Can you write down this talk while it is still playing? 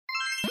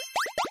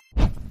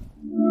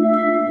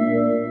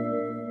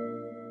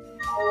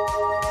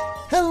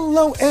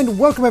Hello and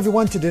welcome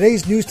everyone to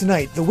today's News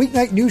Tonight, the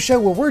weeknight news show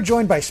where we're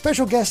joined by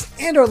special guests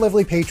and our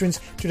lovely patrons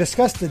to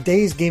discuss the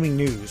day's gaming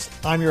news.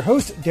 I'm your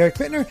host, Derek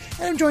Bittner,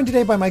 and I'm joined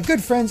today by my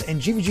good friends and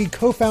GVG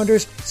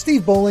co-founders,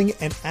 Steve Bowling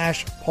and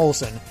Ash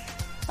Paulson.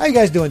 How you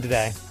guys doing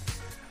today?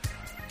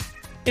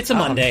 It's a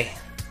Monday.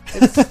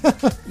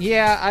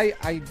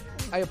 I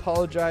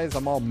apologize.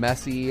 I'm all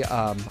messy.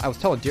 I was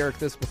telling Derek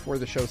this before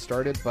the show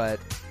started, but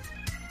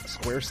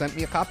Square sent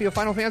me a copy of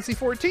Final Fantasy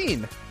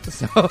XIV.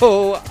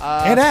 So,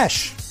 and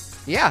Ash.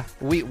 Yeah,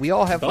 we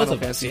all have Both Final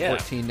of us, Fantasy yeah.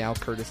 XIV now,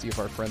 courtesy of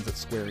our friends at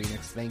Square Enix.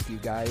 Thank you,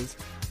 guys.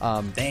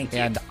 Thank you.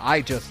 And I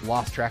just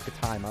lost track of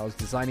time. I was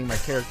designing my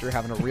character,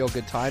 having a real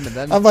good time, and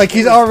then I'm like,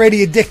 he's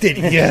already addicted.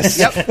 Yes.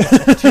 Yep.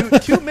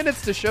 2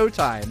 minutes to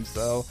showtime.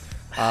 So,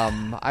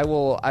 I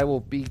will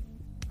be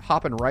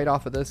hopping right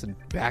off of this and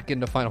back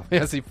into Final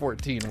Fantasy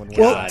XIV when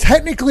we're Well, done.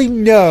 technically,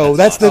 no.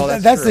 That's true.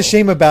 the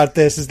shame about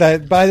this, is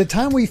that by the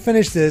time we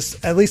finish this,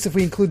 at least if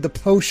we include the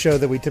post show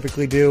that we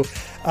typically do,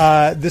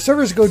 the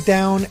servers go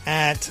down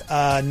at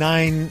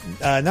 9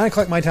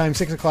 o'clock my time,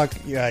 6 o'clock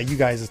you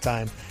guys'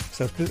 time,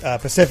 so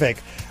Pacific,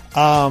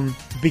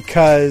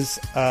 because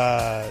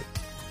they're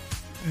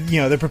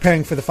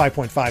preparing for the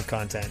 5.5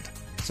 content,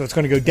 so it's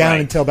going to go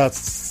down until about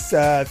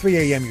 3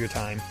 a.m. your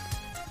time.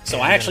 So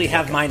I actually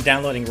have mine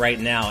downloading right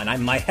now, and I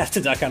might have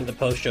to duck out of the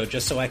post show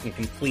just so I can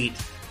complete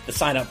the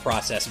sign-up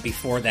process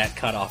before that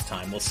cutoff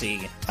time. We'll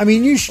see. I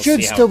mean, you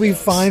should still be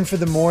goes. fine for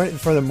the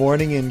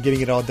morning and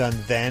getting it all done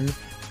then.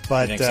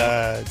 But You think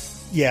so?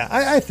 yeah,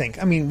 I think.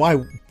 I mean,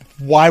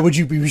 why would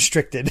you be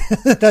restricted?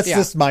 That's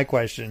just my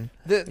question.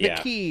 The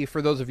key,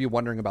 for those of you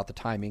wondering about the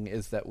timing,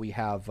 is that we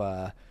have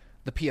the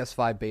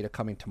PS5 beta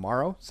coming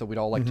tomorrow, so we'd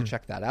all like to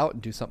check that out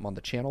and do something on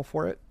the channel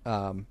for it.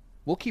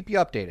 We'll keep you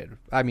updated.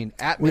 I mean,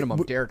 at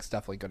minimum, Derek's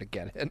definitely going to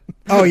get it.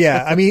 Oh,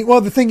 yeah. I mean, well,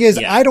 the thing is,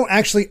 Yeah. I don't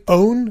actually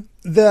own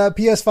the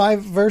PS5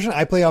 version.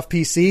 I play off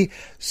PC.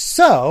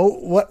 So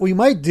what we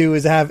might do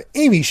is have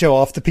Amy show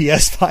off the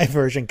PS5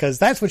 version, because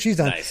that's what she's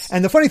done. Nice.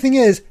 And the funny thing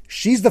is,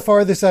 she's the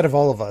farthest out of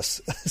all of us.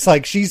 It's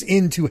like she's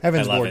into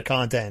Heaven's I love Ward it.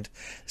 content.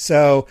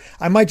 So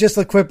I might just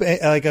recruit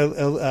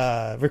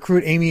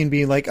Amy and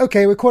be like,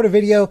 okay, record a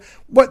video.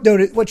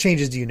 What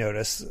changes do you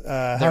notice?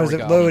 How does we it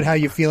go. load? How are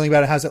you feeling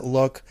about it? How's it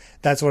look?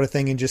 That sort of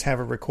thing. And just have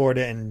her record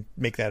it and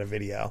make that a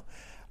video.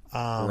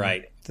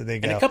 Right. So there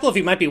you And go. a couple of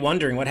you might be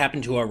wondering what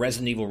happened to our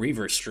Resident Evil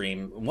Reverse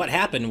stream. What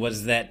happened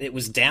was that it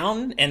was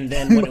down, and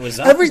then when it was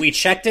up, we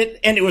checked it,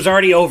 and it was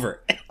already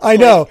over. I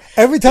know.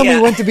 Every time we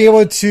Yeah. went to be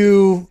able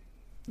to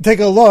take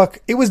a look,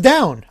 it was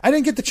down. I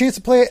didn't get the chance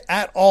to play it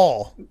at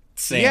all.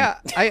 Same. Yeah,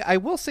 I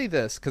will say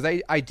this, because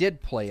I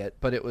did play it,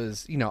 but it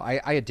was,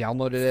 I had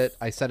downloaded it,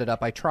 I set it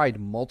up, I tried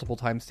multiple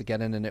times to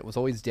get in, and it was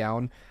always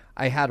down.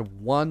 I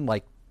had one,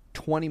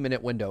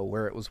 20-minute window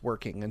where it was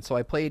working, and so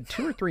I played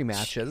 2 or 3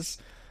 matches,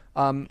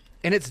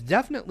 and it's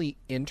definitely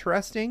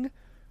interesting,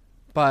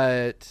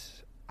 but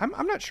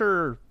I'm not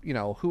sure,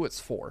 who it's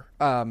for.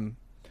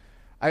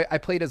 I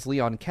played as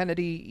Leon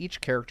Kennedy.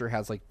 Each character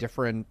has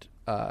different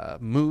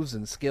moves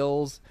and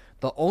skills.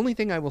 The only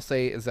thing I will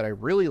say is that I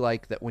really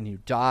like that when you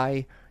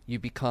die, you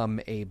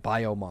become a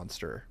bio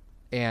monster,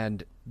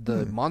 and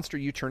the monster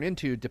you turn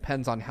into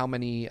depends on how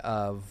many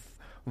of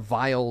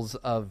vials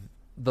of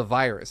the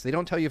virus. They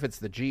don't tell you if it's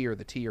the G or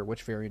the T or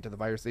which variant of the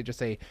virus. They just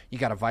say you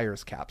got a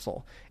virus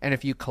capsule, and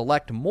if you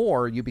collect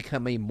more, you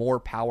become a more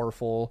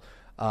powerful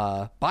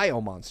bio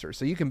monster.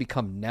 So you can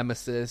become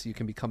Nemesis, you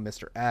can become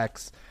Mr.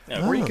 X,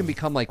 or you can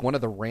become one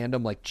of the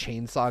random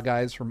chainsaw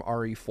guys from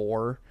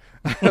RE4,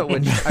 which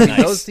I mean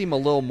Nice. those seem a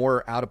little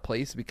more out of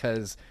place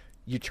because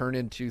you turn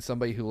into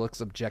somebody who looks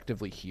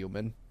objectively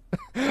human.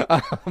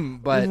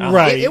 But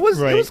Right, it was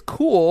right.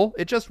 cool.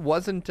 It just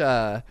wasn't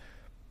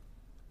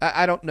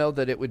I don't know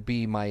that it would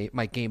be my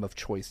game of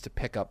choice to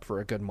pick up for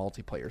a good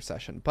multiplayer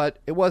session, but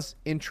it was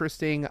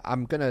interesting.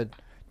 I'm going to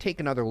take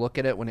another look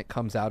at it when it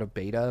comes out of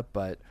beta,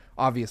 but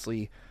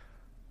obviously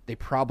they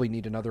probably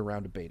need another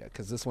round of beta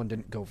because this one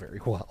didn't go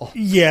very well.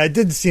 Yeah, it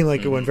didn't seem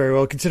like it went very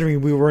well,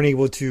 considering we weren't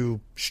able to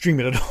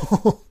stream it at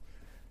all.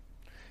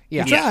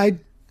 Yeah.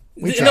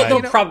 We tried.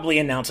 They'll probably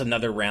announce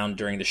another round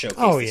during the showcase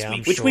this I'm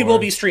week, which we sure. will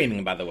be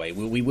streaming, by the way.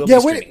 We will Yeah,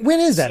 be streaming. when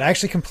is that? I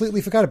actually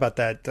completely forgot about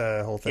that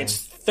whole thing. It's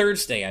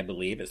Thursday, I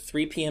believe, at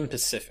 3 p.m.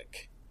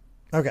 Pacific,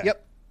 Okay.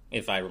 Yep.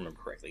 if I remember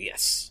correctly.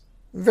 Yes.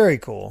 Very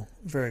cool.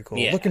 Very cool.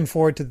 Yeah. Looking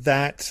forward to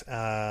that.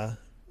 Yeah.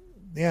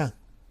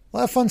 A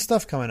lot of fun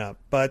stuff coming up.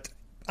 But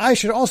I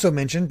should also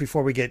mention,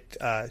 before we get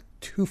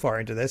too far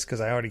into this,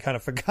 because I already kind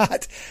of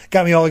forgot,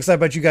 got me all excited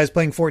about you guys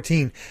playing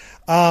 14.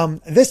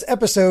 This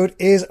episode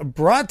is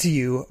brought to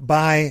you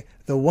by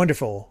the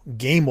wonderful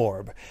Game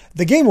Orb.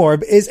 The Game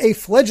Orb is a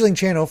fledgling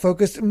channel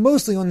focused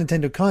mostly on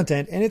Nintendo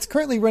content, and it's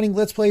currently running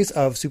Let's Plays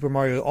of Super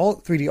Mario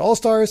 3D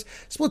All-Stars,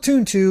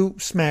 Splatoon 2,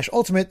 Smash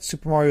Ultimate,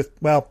 Super Mario,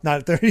 well, not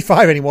at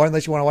 35 anymore,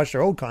 unless you want to watch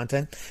their old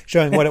content,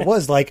 showing what it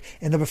was like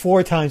in the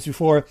before times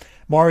before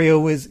Mario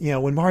was,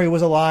 when Mario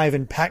was alive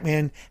and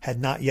Pac-Man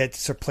had not yet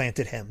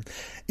supplanted him.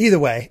 Either either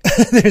way,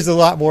 there's a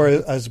lot more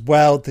as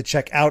well to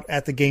check out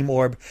at the Game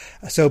Orb.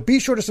 So be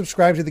sure to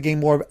subscribe to the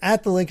Game Orb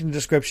at the link in the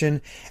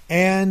description.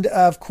 And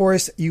of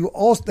course,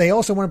 they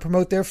also want to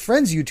promote their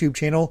friends' YouTube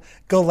channel,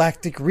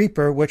 Galactic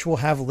Reaper, which we'll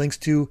have links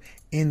to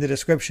in the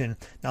description.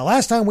 Now,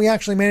 last time we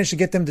actually managed to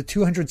get them to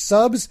 200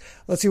 subs.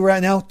 Let's see where we're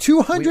at now.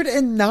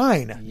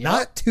 209. Yep.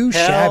 Not too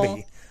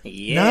shabby.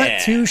 Yeah.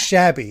 Not too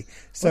shabby.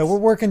 So we're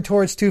working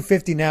towards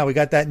 250 now. We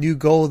got that new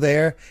goal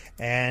there,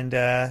 and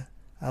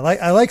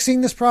I like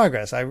seeing this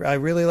progress. I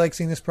really like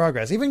seeing this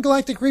progress. Even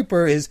Galactic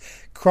Reaper is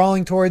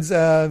crawling towards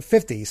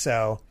 50.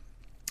 So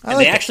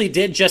they actually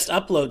did just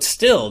upload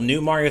still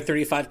new Mario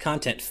 35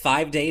 content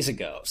 5 days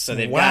ago. So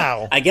they've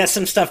got, I guess,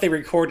 some stuff they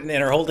recorded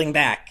and are holding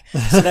back.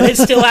 So that is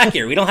still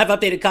accurate. We don't have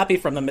updated copy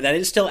from them, but that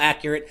is still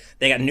accurate.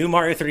 They got new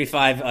Mario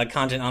 35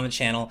 content on the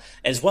channel,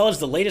 as well as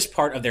the latest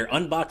part of their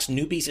Unboxed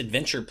Newbies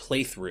Adventure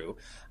playthrough,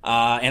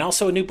 and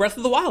also a new Breath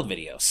of the Wild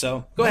video.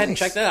 So go ahead and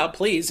check that out,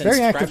 please. And very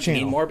subscribe active to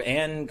channel. Game Orb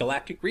and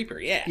Galactic Reaper.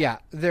 Yeah. Yeah,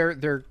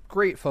 they're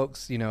great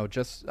folks. You know,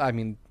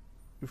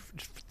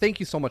 thank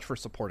you so much for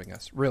supporting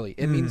us. Really,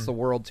 it means the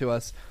world to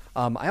us.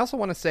 I also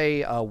want to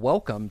say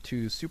welcome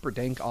to Super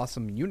Dank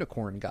Awesome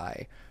Unicorn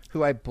Guy,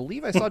 who I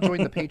believe I saw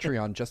join the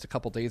Patreon just a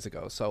couple days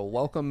ago. So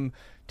welcome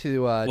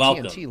to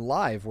TNT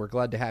Live. We're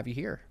glad to have you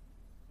here.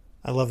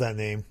 I love that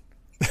name.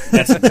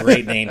 That's a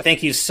great name.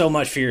 Thank you so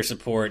much for your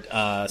support,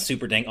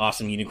 Super Dank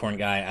Awesome Unicorn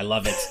Guy. I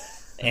love it.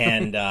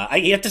 And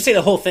you have to say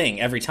the whole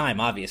thing every time,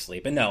 obviously.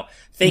 But no,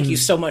 thank you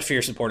so much for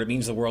your support. It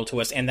means the world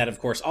to us. And that, of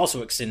course,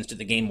 also extends to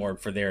the Game Orb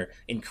for their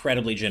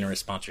incredibly generous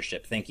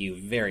sponsorship. Thank you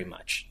very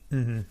much.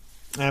 Mm-hmm.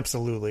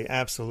 Absolutely.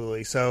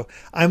 Absolutely. So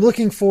I'm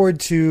looking forward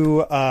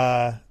to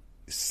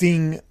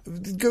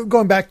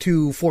going back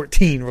to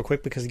 14 real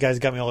quick, because you guys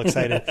got me all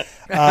excited.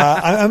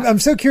 I'm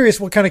so curious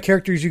what kind of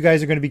characters you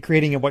guys are going to be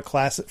creating and what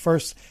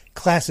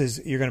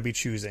classes you're going to be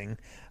choosing.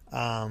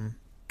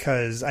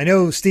 Because I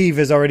know Steve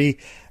has already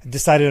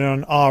decided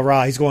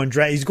on He's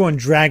going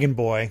Dragon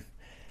Boy,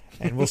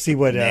 and we'll see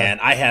what. Man,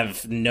 I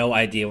have no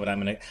idea what I'm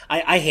gonna.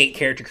 I hate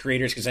character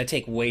creators because I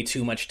take way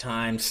too much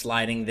time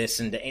sliding this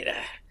into.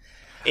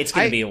 It's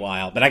gonna be a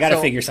while, but I got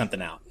to figure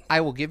something out. I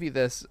will give you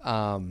this.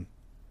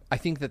 I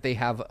think that they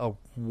have a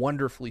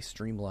wonderfully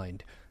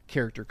streamlined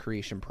character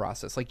creation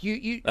process. Like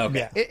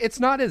okay. It's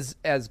not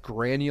as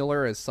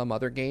granular as some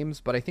other games,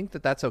 but I think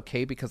that that's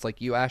okay, because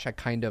like you, Ash,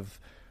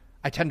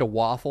 I tend to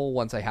waffle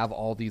once I have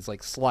all these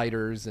like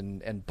sliders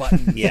and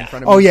buttons in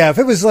front of me. Oh yeah, if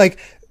it was like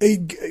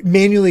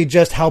manually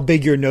just how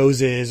big your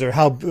nose is or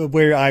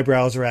where your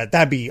eyebrows are at,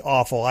 that'd be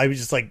awful. I was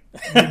just like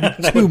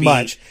too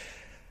much.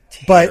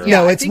 But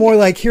no, it's more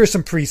like here's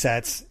some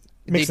presets.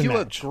 They do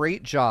a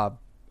great job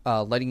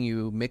letting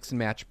you mix and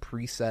match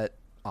preset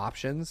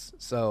options.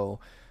 So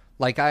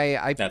like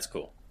that's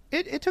cool.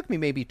 It took me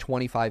maybe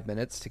 25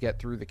 minutes to get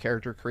through the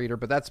character creator,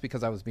 but that's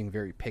because I was being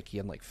very picky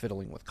and like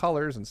fiddling with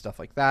colors and stuff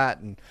like that,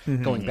 and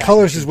going back.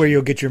 Colors is where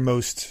you'll get your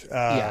most.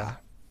 My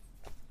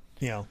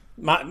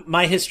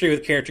history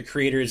with character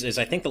creators is,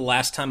 I think the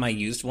last time I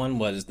used one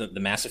was the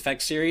Mass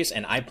Effect series,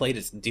 and I played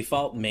as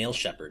default male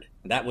Shepard.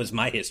 That was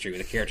my history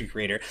with a character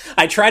creator.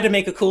 I tried to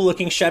make a cool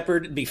looking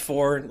Shepard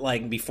before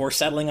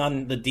settling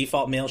on the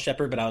default male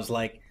Shepard, but I was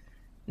like,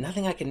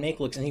 nothing I can make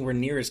looks anywhere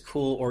near as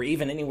cool or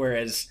even anywhere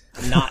as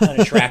not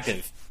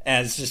unattractive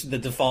as just the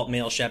default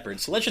male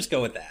Shepard. So let's just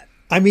go with that.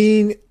 I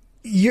mean,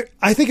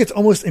 I think it's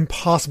almost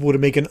impossible to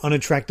make an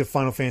unattractive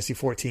Final Fantasy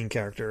XIV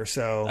character.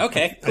 So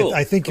okay, cool.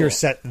 I think you're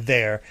set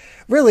there.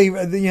 Really,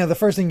 the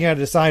first thing you got to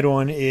decide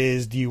on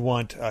is, do you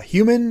want a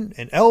human,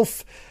 an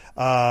elf,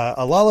 a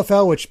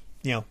Lalafell, which,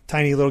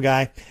 tiny little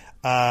guy,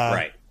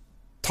 right?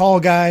 Tall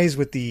guys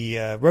with the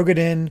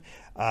Rogadin.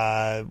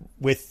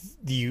 With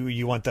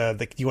you want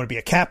you want to be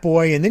a cat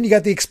boy, and then you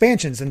got the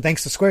expansions, and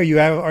thanks to Square you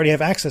already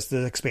have access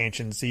to the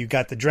expansions. So you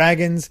got the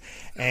dragons,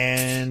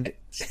 and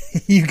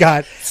you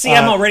got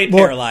I'm already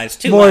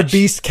paralyzed. More much.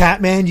 Beast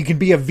Catman. You can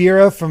be a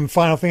Vera from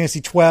Final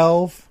Fantasy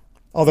 12,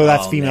 although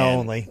that's female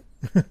only.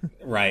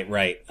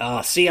 Right.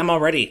 I'm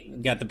already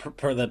got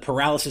the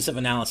paralysis of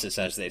analysis,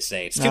 as they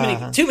say. It's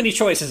too many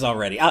choices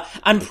already. I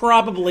don't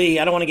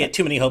want to get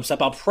too many hopes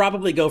up. I'll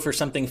probably go for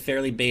something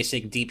fairly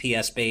basic,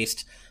 DPS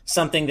based,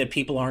 something that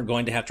people aren't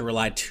going to have to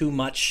rely too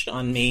much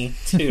on me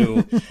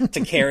to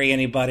carry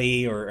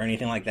anybody or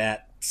anything like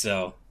that.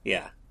 So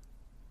yeah.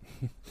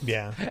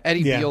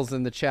 Eddie Beals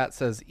in the chat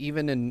says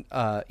even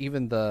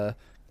the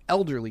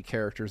elderly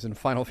characters in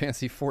Final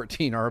Fantasy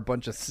XIV are a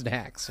bunch of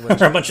snacks.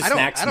 Which a bunch of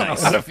snacks. I don't know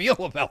how to feel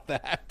about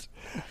that.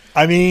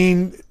 I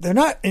mean, they're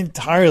not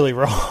entirely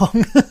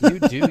wrong. You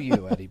do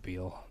you, Eddie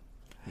Beal.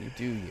 You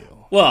do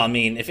you. Well, I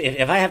mean,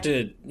 if I have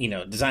to,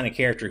 design a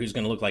character who's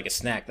going to look like a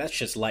snack, that's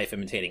just life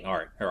imitating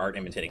art, or art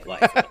imitating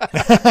life.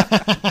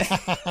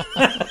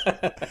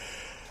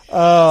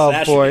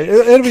 Oh boy,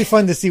 it'll be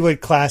fun to see what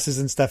classes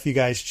and stuff you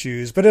guys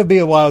choose, but it'll be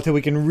a while till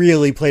we can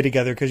really play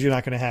together, because you're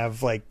not going to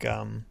have like,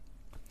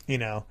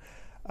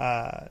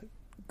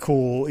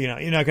 cool, you're not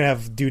going to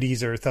have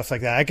duties or stuff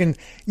like that. I can,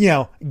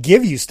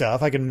 give you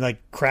stuff. I can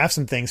like craft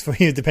some things for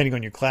you depending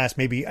on your class.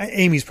 Maybe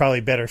Amy's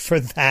probably better for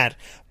that,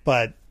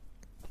 but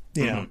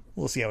you know,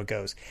 we'll see how it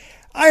goes.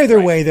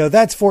 Either way, though,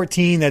 that's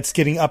 14. That's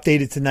getting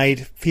updated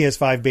tonight.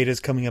 PS5 beta is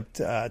coming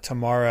up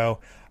tomorrow.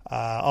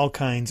 All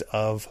kinds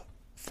of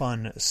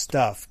fun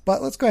stuff.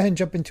 But let's go ahead and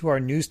jump into our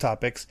news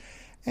topics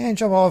and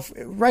jump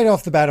right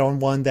off the bat on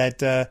one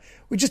that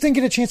we just didn't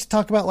get a chance to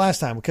talk about last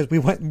time because we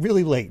went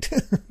really late.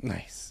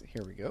 Nice.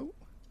 Here we go.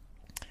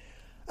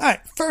 All right,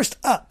 first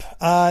up,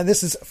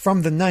 this is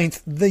from the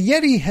 9th. The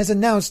Yeti has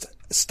announced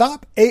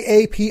Stop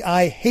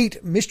AAPI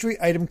Hate Mystery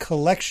Item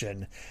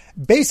Collection.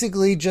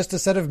 Basically, just a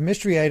set of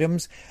mystery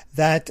items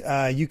that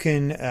you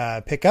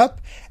can pick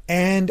up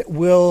and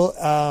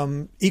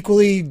will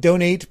equally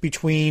donate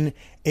between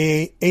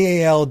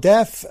AAL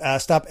Deaf,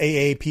 Stop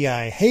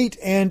AAPI Hate,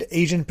 and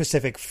Asian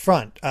Pacific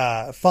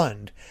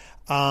Fund.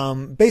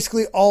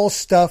 Basically, all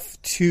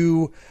stuff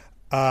to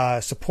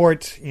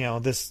support, you know,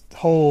 this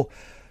whole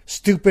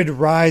stupid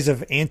rise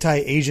of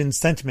anti-Asian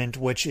sentiment,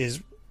 which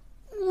is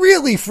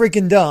really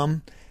freaking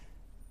dumb.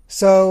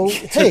 So,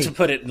 hey. To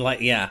put it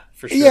like, yeah,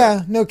 for sure.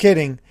 Yeah, no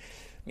kidding.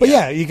 But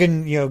yeah, you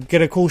can, you know,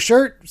 get a cool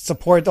shirt,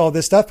 support all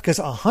this stuff, because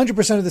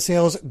 100% of the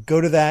sales go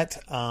to that,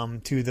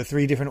 to the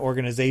 3 different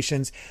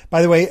organizations.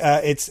 By the way,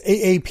 it's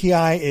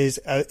AAPI is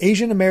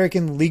Asian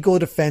American Legal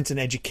Defense and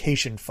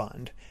Education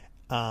Fund.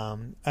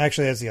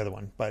 Actually, that's the other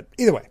one, but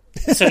either way.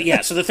 So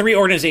the 3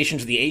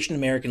 organizations are the Asian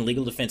American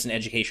Legal Defense and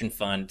Education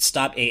Fund,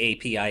 Stop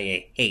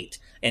AAPI Hate,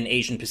 and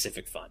Asian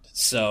Pacific Fund.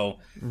 So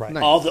right.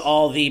 Nice.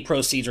 all the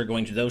proceeds are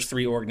going to those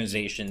 3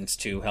 organizations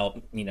to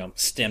help, you know,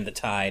 stem the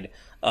tide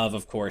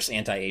of course,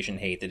 anti-Asian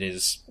hate that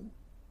is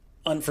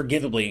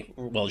unforgivably,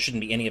 well, it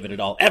shouldn't be any of it at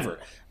all ever,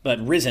 but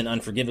risen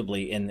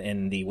unforgivably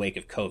in the wake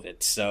of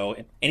COVID. So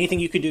anything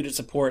you could do to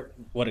support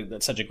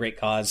such a great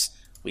cause,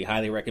 we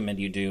highly recommend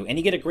you do, and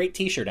you get a great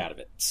T-shirt out of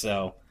it.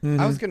 So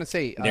I was going to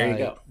say, there you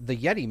go. The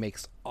Yeti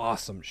makes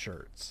awesome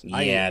shirts.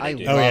 Yeah, I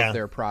they do. love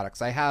their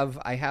products. I have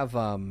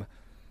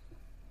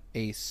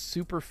a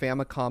Super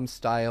Famicom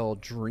style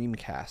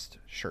Dreamcast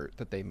shirt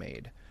that they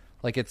made.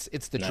 Like it's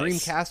the Nice.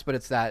 Dreamcast, but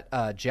it's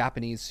that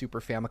Japanese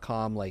Super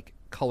Famicom like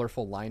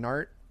colorful line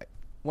art.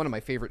 One of my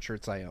favorite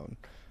shirts I own.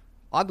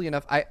 Oddly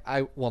enough,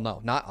 well, no,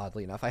 not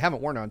oddly enough. I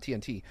haven't worn it on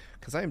TNT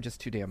because I am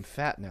just too damn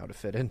fat now to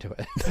fit into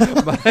it.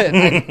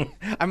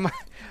 But I'm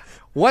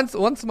once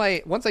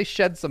I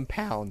shed some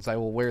pounds, I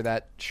will wear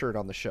that shirt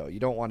on the show.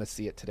 You don't want to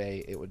see it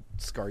today; it would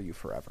scar you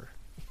forever.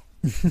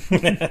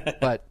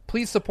 But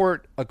please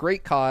support a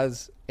great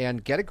cause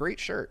and get a great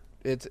shirt.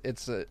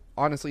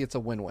 Honestly, it's a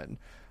win-win.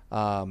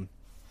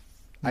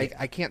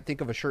 I can't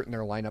think of a shirt in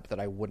their lineup that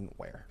I wouldn't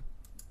wear.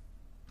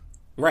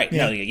 Right.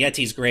 Yeah. No,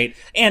 Yeti's great.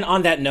 And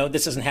on that note,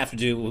 this doesn't have to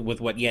do with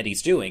what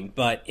Yeti's doing,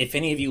 but if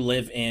any of you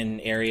live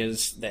in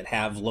areas that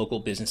have local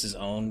businesses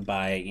owned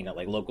by, you know,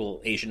 like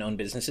local Asian-owned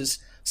businesses,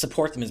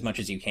 support them as much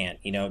as you can.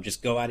 You know,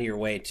 just go out of your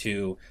way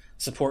to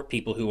support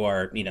people who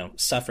are, you know,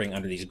 suffering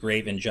under these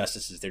grave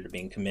injustices that are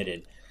being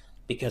committed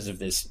because of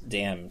this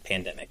damn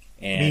pandemic.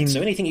 And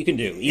so anything you can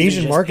do. Even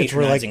Asian just markets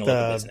were like patronizing a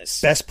local the business.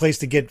 best place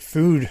to get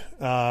food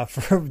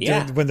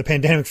when the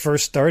pandemic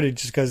first started,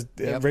 just because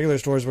regular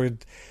stores were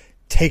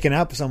taken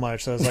up so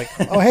much. So it's like,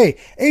 oh, hey,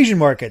 Asian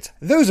markets,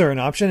 those are an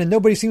option, and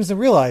nobody seems to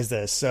realize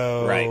this.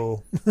 So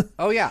Right.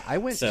 Oh yeah, I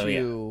went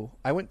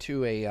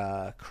to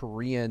a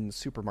Korean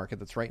supermarket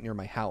that's right near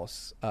my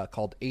house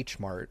called H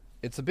Mart.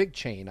 It's a big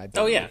chain, I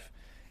believe. Oh, yeah.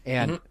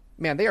 And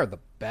man, they are the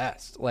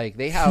best. Like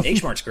they have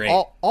H Mart's great.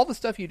 all the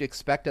stuff you'd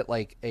expect at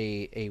like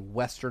a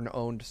Western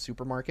owned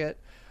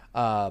supermarket.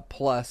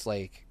 Plus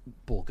like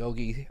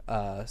bulgogi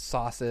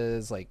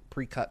sauces, like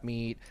pre-cut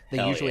meat. They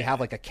Hell usually yeah. have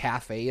like a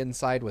cafe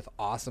inside with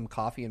awesome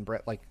coffee and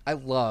bread. Like I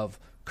love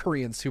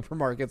Korean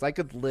supermarkets. I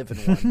could live in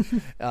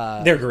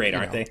one. They're great,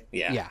 aren't they?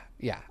 Yeah.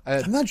 Yeah.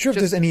 I'm not sure if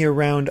there's any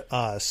around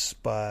us,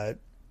 but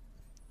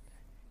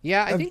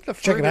Yeah, I think the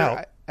check it further,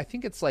 out. I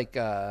think it's like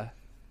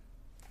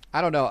I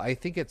don't know. I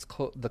think it's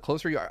the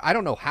closer you are. I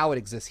don't know how it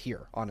exists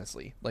here,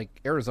 honestly. Like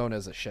Arizona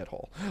is a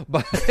shithole,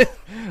 but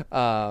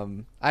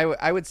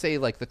I would say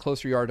like the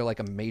closer you are to like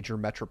a major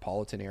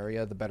metropolitan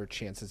area, the better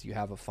chances you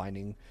have of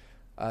finding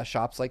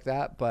shops like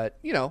that. But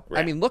you know,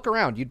 Right. I mean, look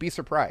around. You'd be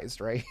surprised,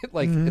 right?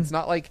 Like it's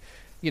not like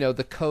you know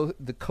the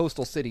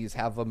coastal cities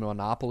have a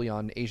monopoly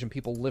on Asian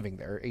people living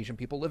there. Asian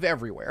people live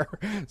everywhere,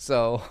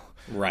 so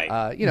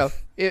Right. you know,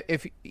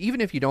 if even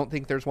if you don't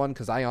think there's one,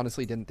 because I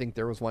honestly didn't think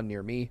there was one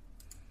near me.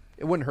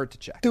 It wouldn't hurt to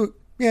check. do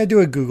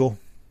a Google.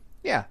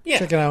 Yeah. Yeah.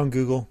 Check it out on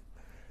Google.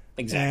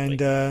 Exactly.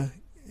 And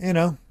you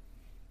know,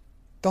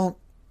 don't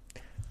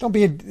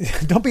be a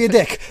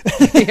dick.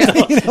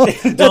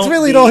 That's Don't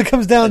really be all it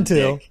comes down a to.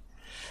 dick.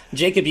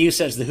 Jacob Yu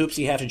says the hoops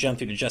you have to jump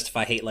through to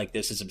justify hate like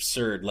this is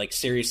absurd. Like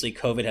seriously,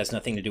 COVID has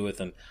nothing to do with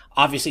them.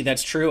 Obviously,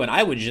 that's true, and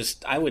I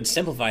would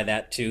simplify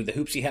that to the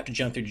hoops you have to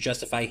jump through to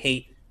justify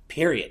hate.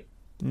 Period.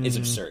 Is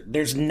absurd.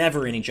 There's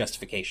never any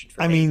justification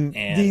for I hate. mean,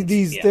 And,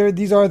 these yeah.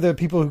 these are the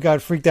people who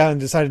got freaked out and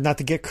decided not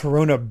to get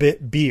Corona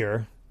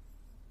beer.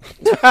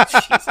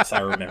 Jesus, I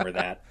remember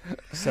that.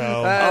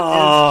 So That is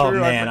Oh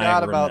true. man, I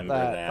forgot I about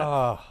remember that.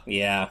 Oh.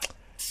 Yeah.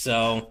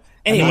 So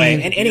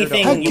Anyway, and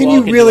anything How you can all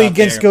you can really do out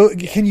against there,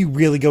 Can you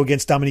really go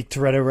against Dominique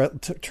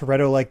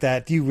Toretto like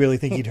that? Do you really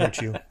think he'd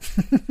hurt you?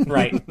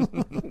 right?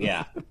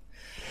 Yeah.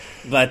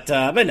 But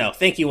no,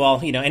 thank you all.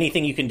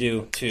 Anything you can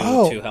do to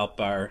help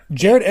our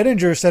Jared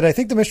Edinger said, "I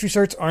think the mystery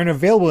certs aren't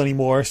available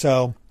anymore."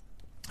 So,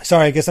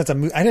 sorry, I guess that's I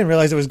didn't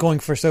realize it was going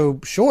for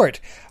so short.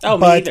 Oh,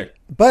 me either.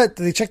 But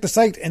they checked the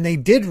site and they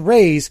did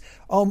raise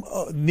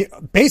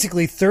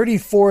basically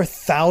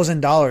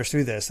 $34,000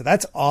 through this. So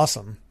that's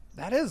awesome.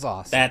 That is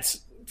awesome.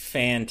 That's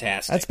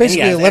fantastic. That's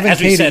basically And yeah,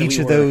 as we $11K to said, each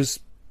we of were- those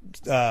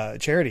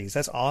charities.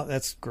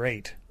 That's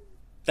great.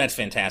 That's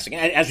fantastic.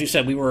 As you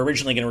said, we were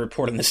originally going to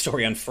report on this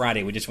story on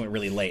Friday. We just went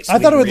really late. So I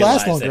we thought it would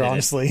last realized that longer, it-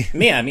 honestly.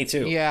 Yeah, me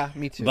too. Yeah,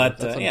 me too. But,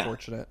 That's yeah.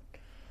 unfortunate.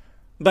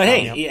 But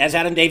hey, as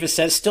Adam Davis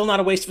says, still not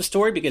a waste of a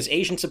story because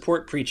Asian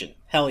support preaching.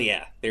 Hell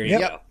yeah. There you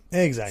go.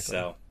 Exactly.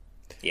 So,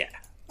 yeah.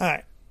 All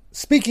right.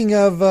 Speaking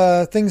of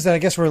things that I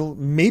guess we're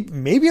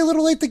maybe a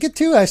little late to get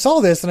to, I saw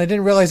this and I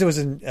didn't realize it was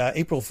an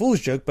April Fool's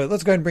joke, but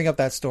let's go ahead and bring up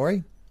that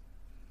story.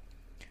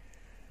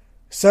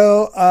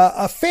 So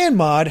a fan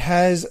mod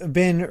has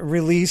been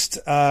released,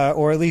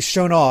 or at least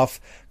shown off,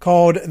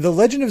 called The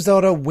Legend of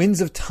Zelda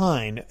Winds of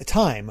Time,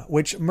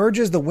 which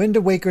merges the Wind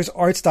Waker's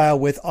art style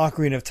with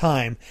Ocarina of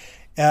Time.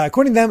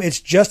 According to them, it's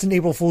just an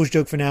April Fool's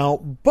joke for now,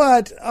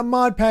 but a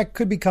mod pack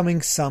could be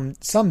coming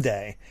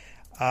someday,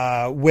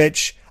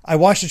 which... I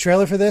watched the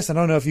trailer for this. I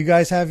don't know if you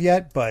guys have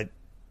yet, but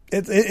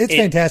it's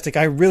fantastic.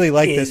 I really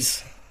like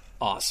this.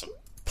 Awesome.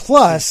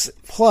 Plus,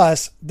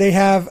 they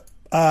have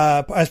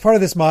as part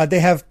of this mod, they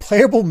have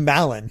playable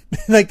Malon.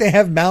 Like they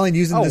have Malon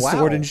using the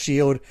sword and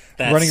shield,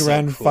 running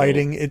around and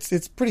fighting.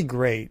 It's pretty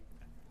great.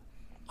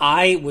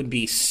 I would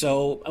be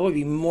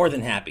more than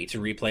happy to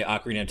replay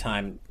Ocarina of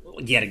Time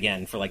yet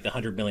again for like the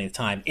 100 millionth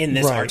time in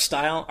this art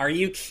style. Are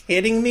you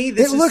kidding me?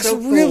 This looks so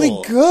cool.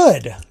 really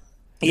good.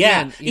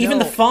 Yeah, Man, even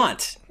the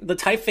font, the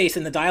typeface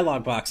in the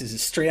dialogue boxes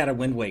is straight out of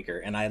Wind Waker,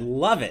 and I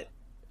love it.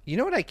 You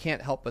know what I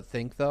can't help but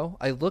think, though?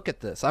 I look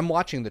at this. I'm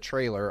watching the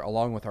trailer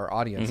along with our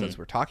audience as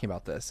we're talking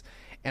about this,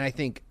 and I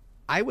think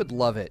I would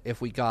love it if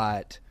we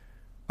got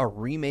a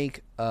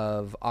remake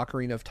of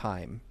Ocarina of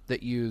Time that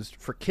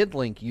for Kid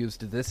Link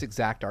used this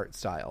exact art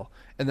style,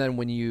 and then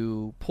when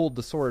you pulled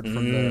the sword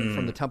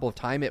from the Temple of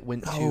Time, it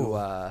went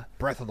to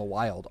Breath of the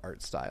Wild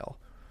art style.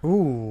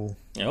 Ooh.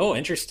 Oh,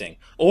 interesting.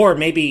 Or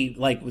maybe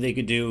like they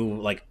could do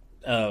like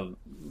a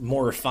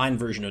more refined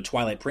version of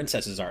Twilight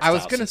Princess's art style. I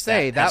was going to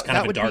say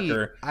that would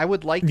darker... be. I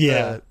would like.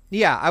 I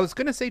was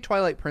going to say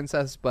Twilight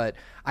Princess, but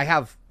I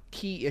have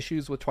key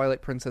issues with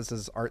Twilight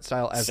Princess's art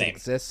style as it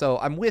exists. So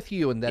I'm with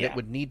you in that it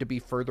would need to be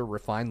further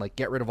refined. Like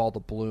get rid of all the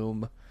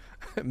bloom.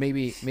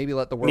 maybe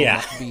let the world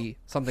be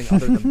something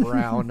other than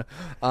brown.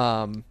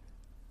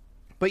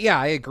 But yeah,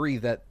 I agree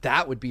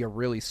that would be a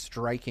really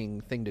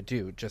striking thing to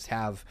do. Just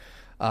have.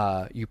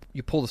 You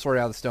pull the sword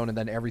out of the stone and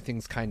then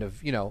everything's kind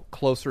of,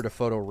 closer to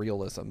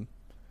photorealism.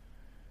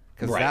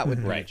 Because that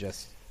would be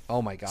just,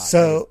 oh my God.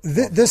 So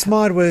this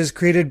mod was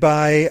created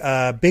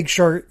by Big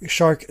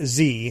Shark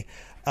Z.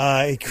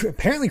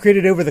 Apparently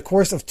created over the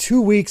course of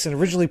 2 weeks and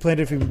originally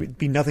planned to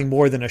be nothing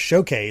more than a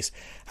showcase.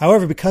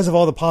 However, because of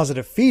all the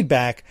positive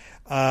feedback,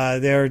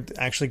 they're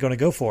actually going to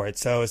go for it.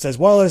 So it says,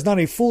 while it's not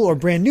a full or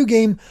brand new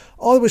game,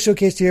 all that was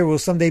showcased here will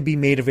someday be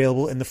made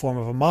available in the form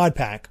of a mod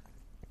pack.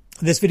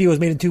 This video was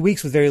made in 2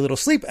 weeks with very little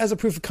sleep as a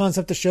proof of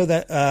concept to show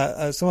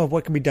that some of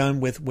what can be done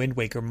with Wind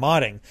Waker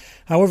modding.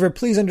 However,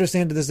 please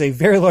understand that this is a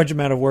very large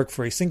amount of work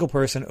for a single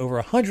person. Over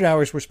 100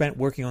 hours were spent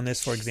working on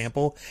this, for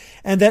example,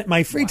 and that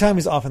my free time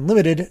is often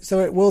limited, so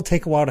it will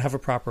take a while to have a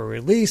proper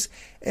release,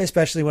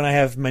 especially when I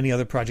have many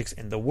other projects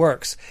in the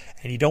works.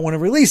 And you don't want to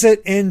release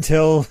it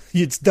until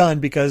it's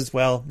done because,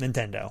 well,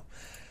 Nintendo.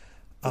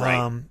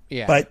 Right.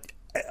 But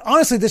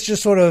honestly, this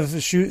just sort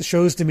of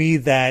shows to me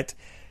that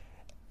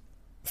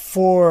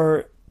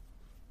for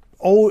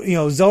old,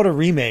 Zelda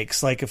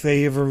remakes, like if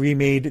they ever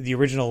remade the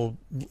original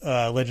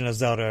Legend of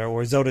Zelda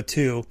or Zelda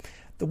 2,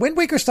 the Wind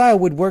Waker style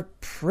would work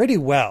pretty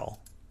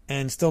well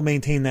and still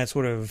maintain that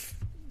sort of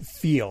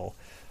feel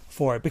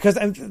for it. Because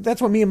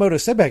that's what Miyamoto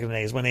said back in the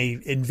days when they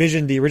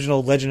envisioned the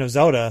original Legend of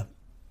Zelda,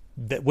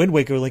 that Wind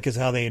Waker Link is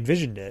how they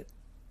envisioned it.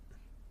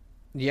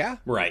 Yeah.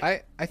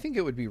 Right. I think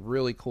it would be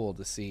really cool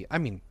to see. I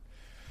mean,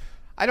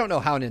 I don't know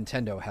how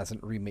Nintendo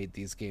hasn't remade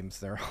these games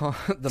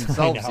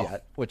themselves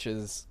yet, which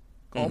is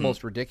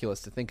almost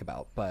ridiculous to think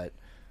about. But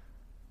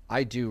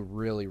I do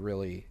really,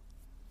 really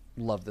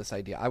love this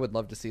idea. I would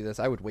love to see this.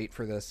 I would wait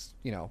for this.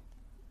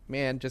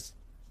 Man, just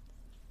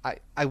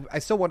I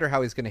still wonder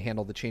how he's going to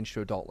handle the change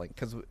to Adult Link,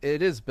 because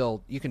it is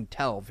built. You can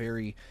tell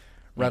very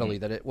readily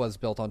that it was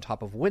built on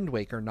top of Wind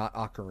Waker, not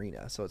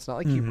Ocarina. So it's not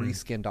like he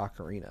reskinned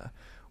Ocarina,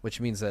 which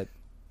means that,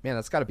 man,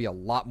 that's got to be a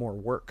lot more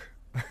work.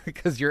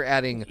 Because you're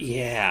adding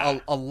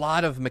a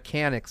lot of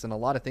mechanics and a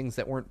lot of things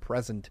that weren't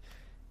present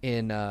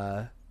in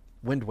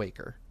Wind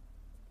Waker.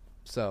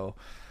 So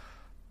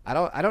I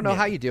don't know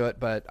how you do it,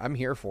 but I'm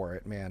here for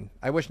it, man.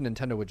 I wish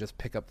Nintendo would just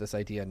pick up this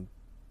idea and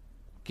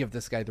give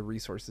this guy the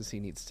resources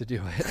he needs to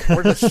do it.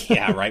 Or just,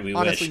 yeah, right. We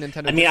honestly, wish.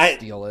 Nintendo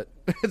steal it.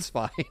 It's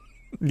fine.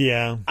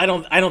 Yeah. I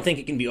don't think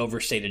it can be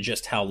overstated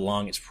just how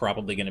long it's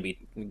probably going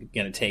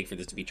to take for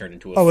this to be turned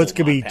into a. Oh, full it's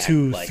gonna be mod pack.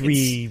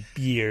 2-3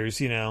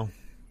 years. Yeah,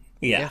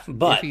 If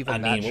but even I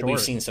that mean, what we've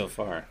short. seen so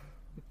far.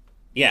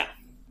 Yeah,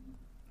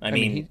 I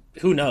mean,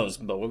 who knows?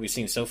 But what we've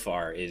seen so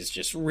far is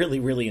just really,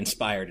 really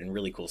inspired and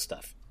really cool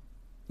stuff.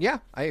 Yeah,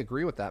 I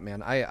agree with that,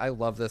 man. I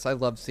love this. I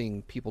love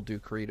seeing people do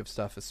creative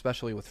stuff,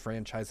 especially with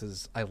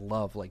franchises I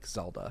love, like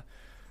Zelda.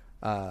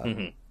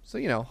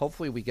 So,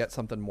 hopefully we get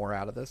something more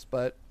out of this.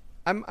 But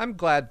I'm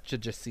glad to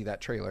just see that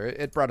trailer.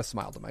 It brought a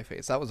smile to my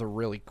face. That was a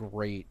really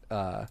great,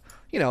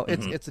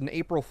 it's an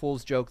April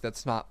Fool's joke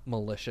that's not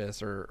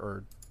malicious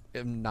or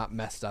not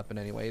messed up in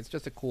any way. It's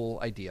just a cool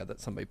idea that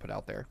somebody put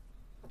out there.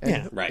 And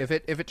Yeah. Right.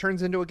 If it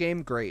turns into a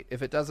game, great.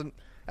 If it doesn't,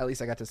 at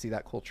least I got to see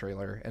that cool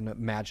trailer and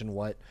imagine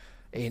what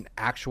an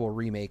actual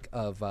remake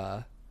of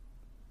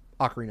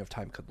Ocarina of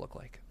Time could look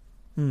like.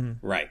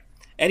 Right.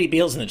 Eddie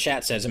Beals in the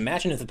chat says,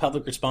 imagine if the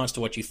public response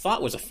to what you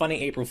thought was a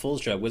funny April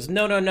Fool's joke was,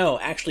 no,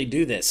 actually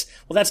do this.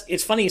 Well,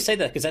 it's funny you say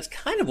that because that's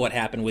kind of what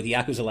happened with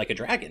Yakuza Like a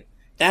Dragon.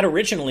 That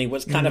originally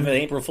was kind of an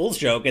April Fool's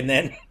joke, and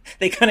then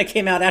they kind of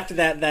came out after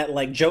that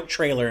like joke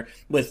trailer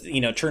with,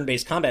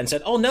 turn-based combat and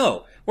said, oh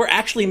no, we're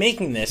actually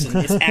making this,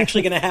 and it's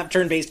actually going to have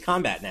turn-based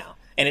combat now.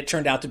 And it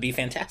turned out to be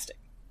fantastic.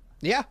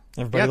 Yeah,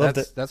 Everybody loved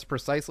that's, it. That's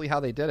precisely how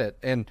they did it,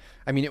 and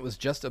I mean, it was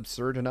just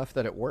absurd enough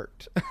that it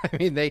worked. I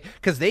mean, they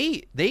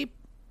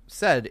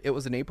said it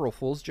was an April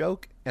Fool's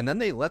joke, and then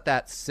they let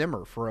that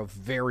simmer for a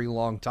very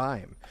long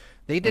time.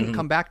 They didn't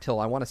come back till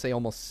I want to say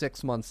almost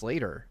 6 months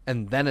later,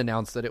 and then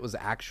announced that it was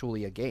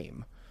actually a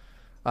game.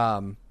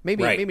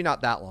 Maybe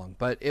not that long,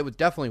 but it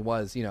definitely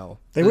was.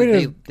 They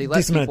waited a let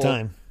decent amount of people-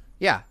 time.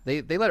 Yeah,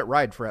 they let it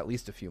ride for at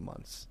least a few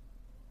months.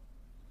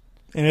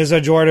 And as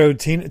Eduardo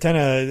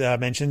Tena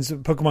mentions,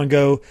 Pokemon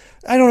Go,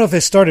 I don't know if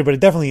it started, but it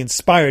definitely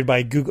inspired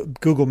by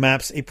Google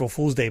Maps April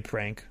Fool's Day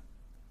prank.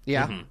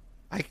 Yeah,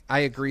 I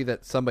agree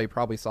that somebody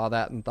probably saw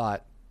that and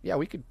thought, yeah,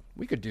 we could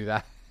do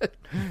that.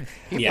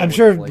 Yeah, I'm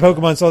sure like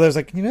Pokemon saw that, was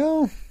like,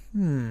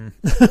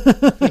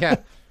 Yeah.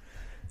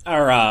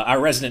 Our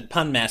resident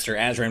pun master,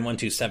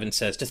 Azran127,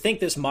 says, to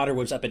think this modder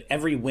was up at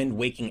every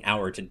wind-waking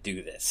hour to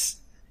do this.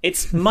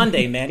 It's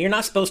Monday, man. You're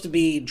not supposed to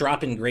be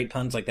dropping great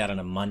puns like that on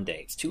a Monday.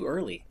 It's too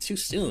early. It's too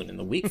soon in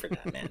the week for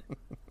that, man.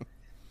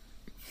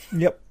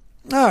 Yep.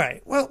 All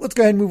right. Well, let's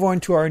go ahead and move on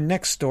to our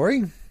next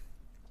story.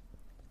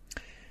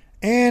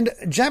 And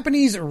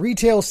Japanese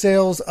retail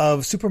sales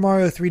of Super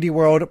Mario 3D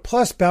World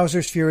plus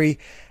Bowser's Fury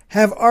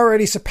have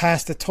already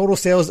surpassed the total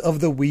sales of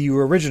the Wii U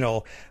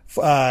original.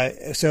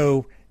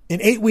 So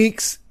in 8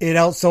 weeks, it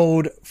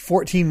outsold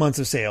 14 months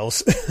of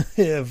sales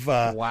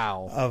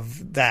Wow.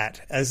 of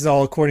that. This is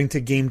all according to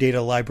Game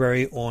Data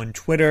Library on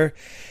Twitter.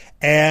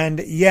 And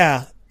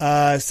yeah,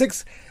 to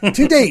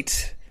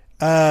date,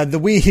 the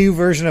Wii U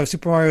version of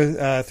Super Mario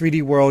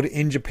 3D World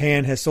in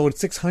Japan has sold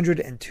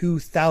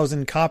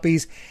 602,000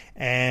 copies.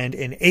 And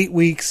in 8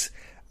 weeks,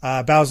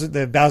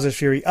 the Bowser's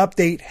Fury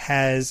update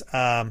has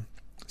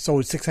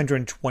sold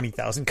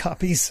 620,000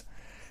 copies.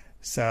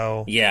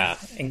 So Yeah,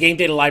 and Game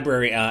Data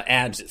Library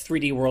adds that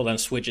 3D World on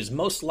Switch is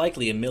most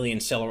likely a million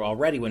seller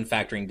already when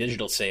factoring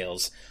digital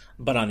sales.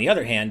 But on the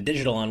other hand,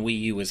 digital on Wii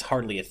U is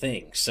hardly a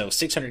thing. So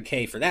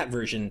 600K for that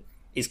version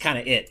is kind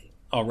of it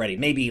already.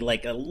 Maybe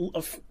like a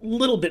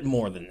little bit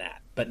more than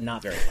that, but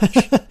not very much.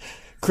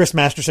 Chris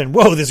Masterson,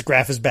 whoa, this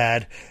graph is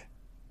bad.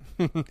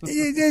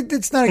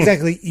 It's not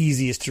exactly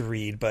easiest to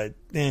read, but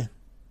it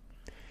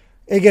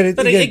gets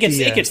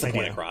the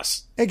point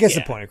across. It gets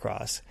the Yeah. point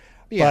across.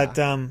 Yeah.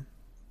 But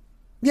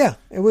yeah,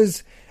 it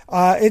was.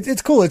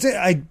 It's cool.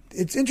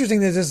 It's interesting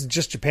that this is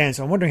just Japan,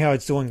 so I'm wondering how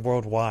it's doing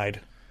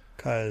worldwide.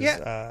 Because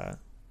I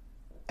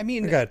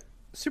mean, good.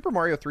 Super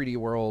Mario 3D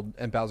World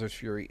and Bowser's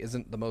Fury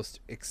isn't the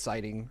most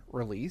exciting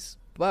release,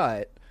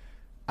 but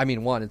I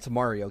mean, one, it's a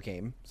Mario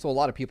game, so a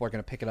lot of people are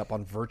going to pick it up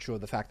on virtue of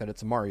the fact that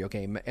it's a Mario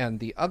game. And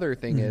the other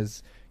thing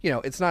is,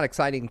 it's not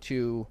exciting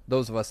to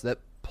those of us that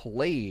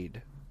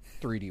played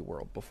 3D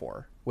World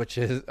before, which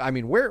is, I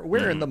mean,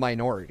 we're in the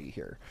minority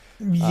here.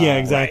 Yeah,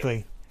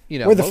 exactly.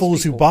 We're We're the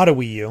fools who bought a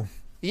Wii U.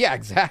 Yeah,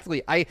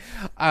 exactly.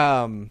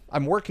 I'm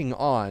working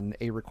on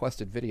a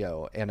requested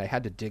video, and I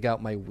had to dig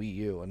out my Wii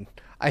U, and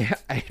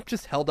I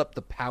just held up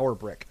the power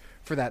brick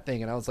for that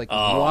thing, and I was like,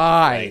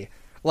 why?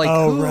 Right.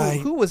 Like,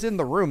 who was in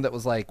the room that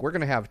was like, we're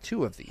gonna have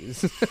 2 of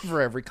these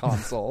for every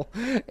console?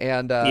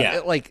 And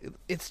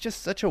it's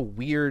just such a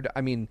weird.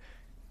 I mean,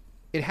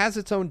 it has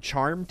its own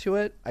charm to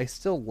it. I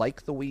still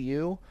like the Wii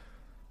U.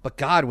 But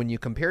God, when you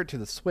compare it to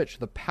the Switch,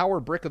 the power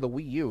brick of the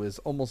Wii U is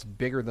almost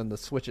bigger than the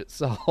Switch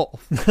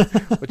itself,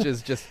 which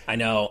is just, I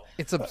know.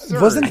 it's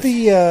absurd. Wasn't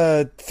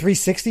the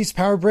 360's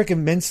power brick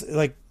immense,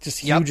 like just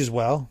huge as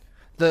well?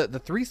 The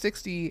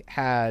 360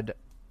 had,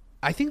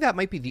 I think that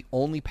might be the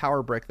only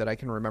power brick that I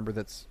can remember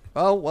that's,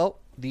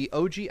 the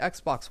OG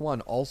Xbox One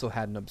also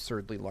had an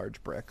absurdly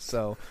large brick.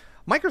 So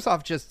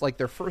Microsoft just, like,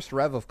 their first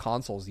rev of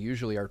consoles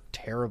usually are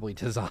terribly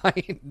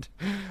designed.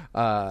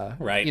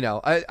 Right.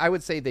 I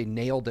would say they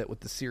nailed it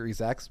with the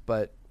Series X,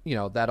 but,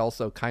 that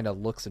also kind of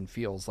looks and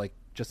feels like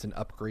just an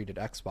upgraded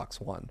Xbox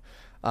One.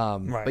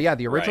 Right. But yeah,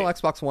 the original Right.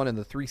 Xbox One and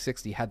the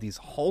 360 had these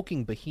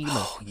hulking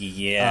behemoth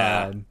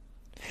Yeah.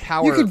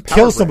 power. You could power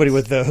kill somebody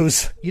bricks. with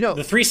those. You know,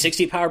 The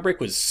 360 power brick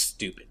was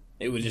stupid.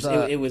 It was just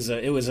The- it was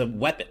a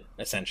weapon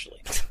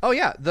essentially. oh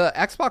yeah, the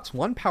Xbox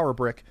One power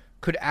brick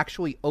could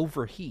actually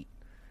overheat.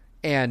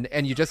 And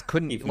you just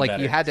couldn't Even like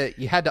better.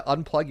 you had to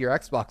unplug your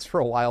Xbox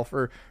for a while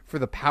for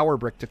the power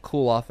brick to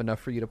cool off enough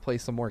for you to play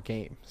some more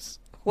games.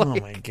 Oh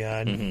my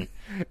god.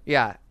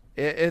 Yeah,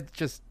 it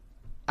just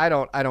I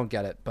don't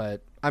get it,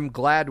 but I'm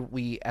glad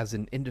we as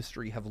an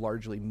industry have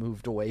largely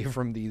moved away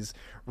from these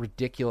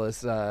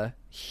ridiculous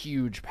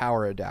huge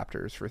power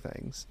adapters for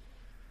things.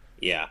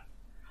 Yeah.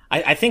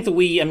 I think the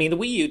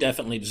Wii U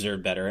definitely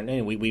deserved better,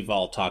 and we've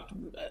all talked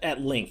at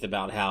length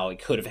about how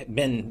it could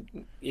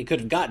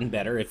have gotten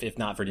better if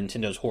not for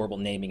Nintendo's horrible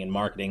naming and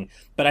marketing.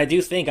 But I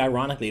do think,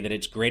 ironically, that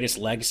its greatest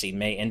legacy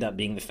may end up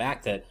being the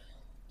fact that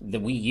the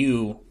Wii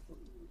U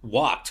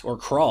walked or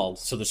crawled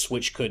so the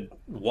Switch could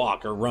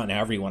walk or run,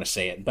 however you want to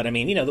say it. But I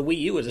mean, the Wii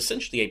U is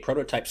essentially a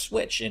prototype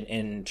Switch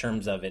in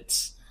terms of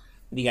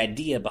the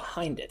idea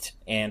behind it,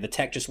 and the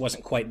tech just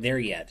wasn't quite there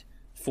yet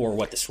for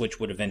what the Switch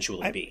would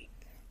eventually be.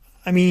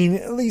 I mean,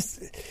 at least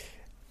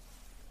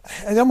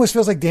it almost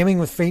feels like damning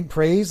with faint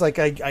praise. Like,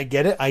 I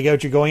get it. I get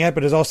what you're going at,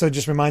 but it also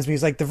just reminds me,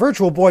 it's like the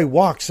Virtual Boy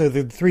walked so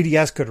the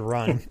 3DS could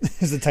run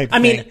is the type of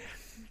I thing. mean,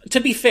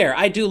 to be fair,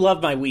 I do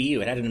love my Wii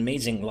U. It had an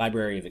amazing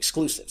library of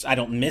exclusives. I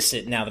don't miss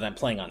it now that I'm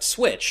playing on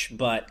Switch,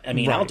 but I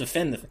mean, I'll Right.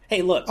 defend the.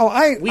 Hey, look. Oh,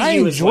 I Wii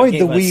U is what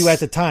enjoyed the gave Wii U us- at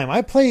the time.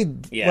 I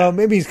played, Yeah. well,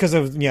 maybe it's because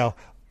of,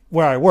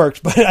 where I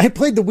worked, but I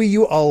played the Wii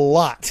U a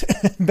lot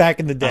back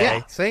in the day.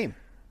 Yeah, same.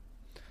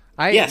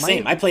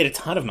 Same. I played a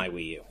ton of my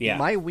Wii U. Yeah.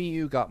 My Wii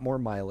U got more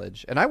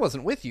mileage, and I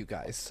wasn't with you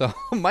guys, so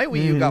my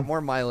Wii U got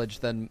more mileage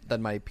than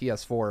my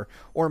PS4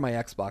 or my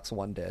Xbox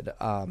One did.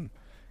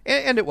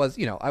 And it was,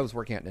 I was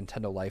working at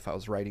Nintendo Life. I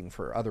was writing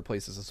for other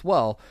places as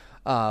well,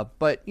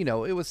 but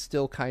it was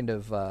still kind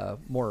of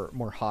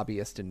more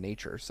hobbyist in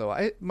nature.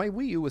 So my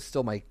Wii U was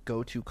still my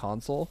go-to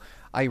console.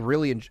 I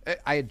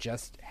had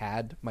just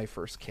had my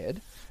first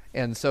kid,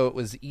 and so it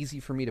was easy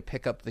for me to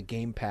pick up the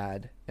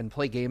gamepad and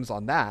play games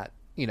on that.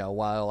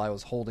 While I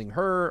was holding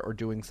her or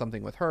doing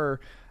something with her,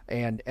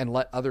 and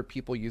let other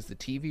people use the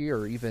TV,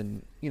 or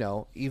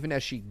even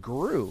as she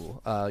grew,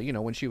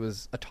 when she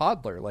was a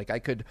toddler, like I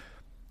could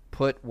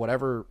put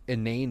whatever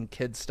inane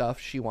kid stuff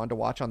she wanted to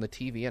watch on the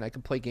TV, and I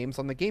could play games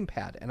on the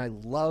gamepad, and I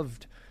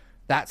loved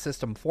that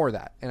system for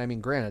that. And I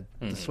mean, granted,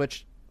 the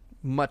Switch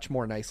much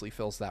more nicely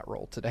fills that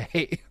role today.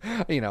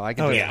 I can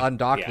just yeah.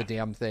 undock Yeah. the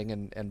damn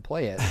thing and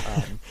play it.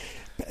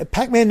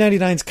 Pac-Man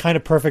 99 is kind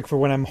of perfect for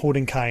when I'm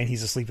holding Kai and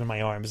he's asleep in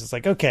my arms. It's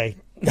like, okay,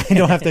 I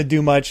don't have to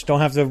do much, don't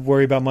have to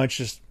worry about much,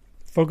 just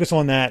focus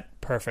on that.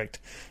 Perfect.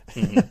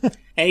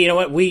 Hey, you know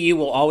what? Wii U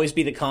will always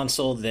be the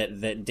console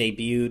that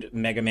debuted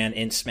Mega Man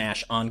in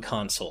Smash on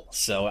console.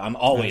 So I'm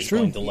always true.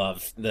 going to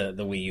love the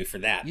Wii U for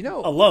that. You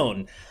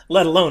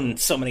Let alone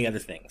so many other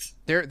things.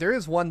 There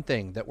is one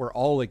thing that we're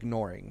all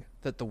ignoring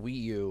that the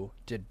Wii U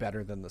did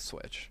better than the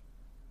Switch.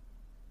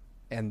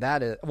 And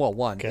that is,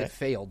 it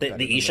failed The better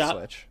than eShop? the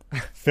Switch.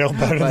 Feel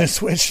better than But the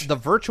Switch. The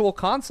Virtual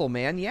Console,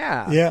 man,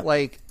 yeah. Yeah.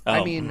 Like, Oh,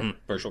 I mean,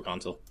 Virtual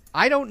Console.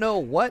 I don't know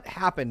what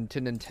happened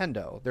to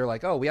Nintendo. They're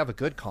like, oh, we have a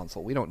good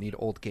console. We don't need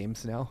old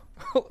games now.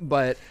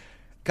 But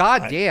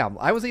goddamn,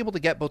 I was able to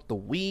get both the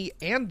Wii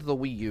and the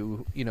Wii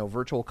U,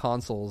 virtual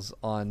consoles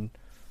on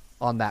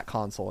that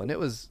console, and it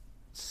was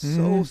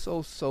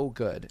so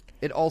good.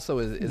 It also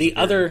is The very-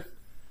 other...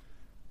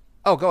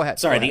 Oh, go ahead.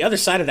 Sorry, go the ahead. other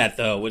side of that,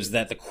 though, was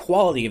that the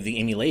quality of the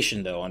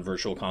emulation, though, on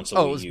Virtual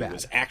Console it was Wii U bad.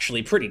 was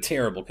actually pretty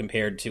terrible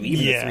compared to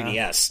even Yeah. the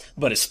 3DS,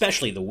 but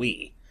especially the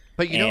Wii.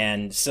 But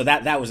and so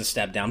that was a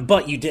step down.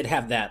 But you did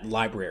have that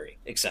library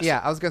accessible.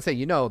 Yeah, I was gonna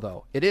say,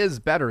 though, it is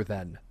better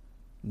than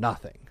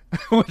nothing,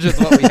 which is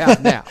what we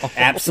have now.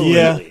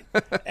 Absolutely.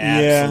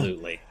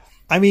 Absolutely.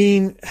 I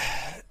mean,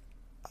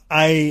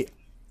 I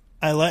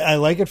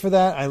like it for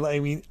that.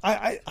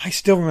 I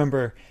still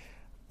remember,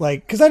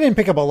 like, because I didn't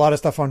pick up a lot of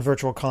stuff on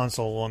Virtual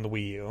Console on the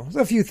Wii U. There's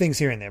a few things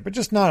here and there, but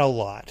just not a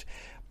lot.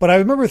 But I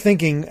remember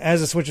thinking,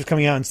 as the Switch was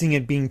coming out and seeing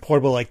it being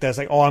portable like this,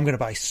 like, oh, I'm going to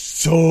buy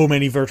so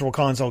many Virtual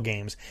Console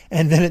games.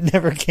 And then it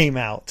never came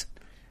out.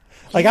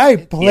 Like, I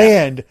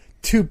planned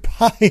to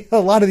buy a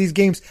lot of these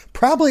games,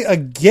 probably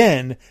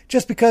again,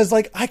 just because,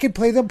 like, I could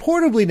play them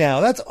portably now.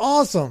 That's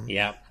awesome.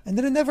 Yeah. And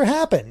then it never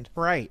happened.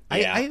 Right.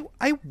 Yeah.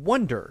 I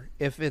wonder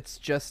if it's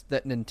just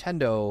that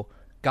Nintendo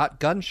got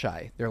gun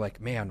shy. They're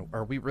like, man,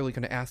 are we really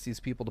going to ask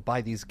these people to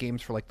buy these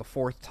games for like the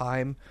fourth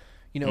time?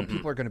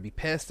 People are going to be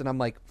pissed. And I'm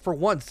like, for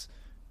once,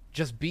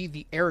 just be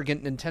the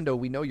arrogant Nintendo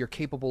we know you're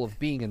capable of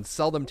being and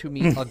sell them to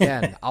me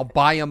again. I'll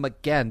buy them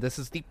again. This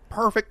is the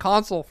perfect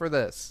console for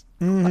this.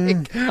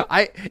 Like,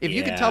 if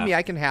you can tell me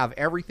I can have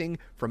everything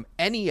from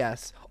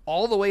NES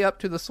all the way up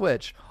to the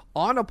Switch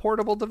on a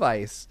portable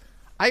device,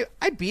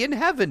 I'd be in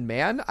heaven,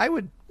 man. I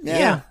would.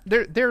 Yeah.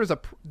 There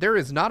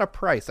is not a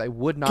price I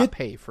would not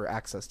pay for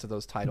access to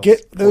those titles.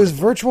 Get those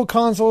virtual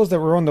consoles that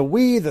were on the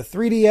Wii, the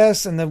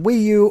 3DS, and the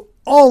Wii U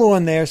all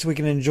on there so we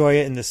can enjoy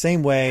it in the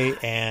same way.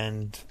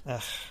 And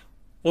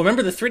well,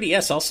 remember the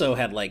 3DS also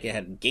had it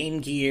had Game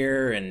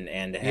Gear and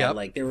had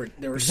there were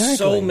Exactly.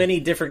 so many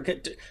different.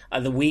 The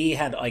Wii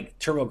had like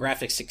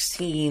TurboGrafx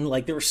 16.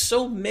 Like there were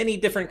so many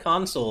different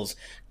consoles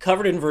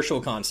covered in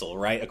Virtual Console,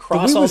 right,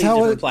 across all these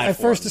different platforms.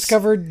 I first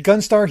discovered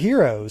Gunstar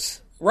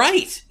Heroes.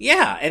 Right,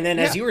 yeah, and then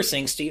as you were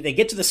saying, Steve, they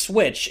get to the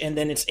Switch, and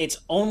then it's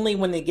only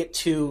when they get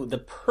to the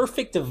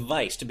perfect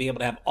device to be able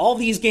to have all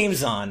these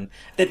games on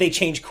that they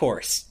change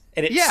course,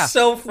 and it's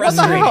so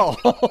frustrating.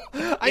 What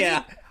the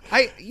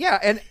hell?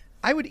 And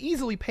I would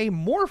easily pay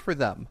more for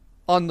them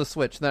on the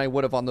Switch than I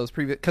would have on those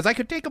previous, because I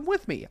could take them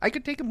with me.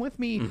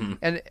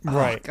 And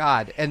oh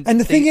god, and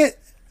the thing is,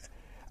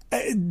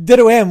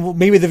 Ditto M,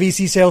 maybe the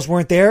VC sales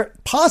weren't there,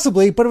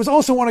 possibly, but it was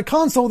also on a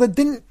console that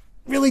didn't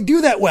really do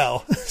that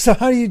well. So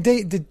how do you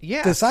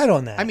decide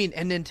on that? I mean,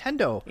 and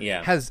Nintendo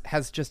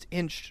has just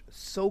inched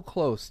so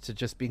close to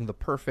just being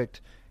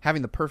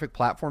having the perfect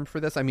platform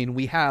for this. I mean,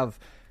 we have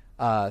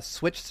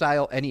Switch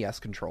style NES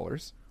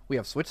controllers. We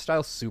have Switch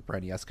style Super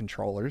NES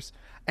controllers,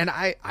 and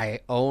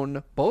I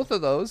own both of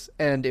those.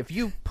 And if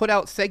you put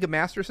out Sega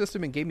Master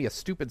System and gave me a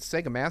stupid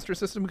Sega Master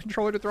System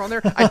controller to throw on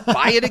there, I'd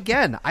buy it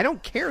again. I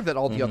don't care that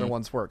all the other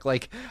ones work.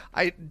 Like,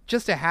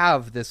 just to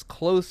have this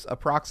close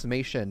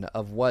approximation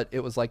of what it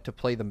was like to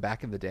play them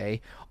back in the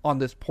day on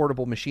this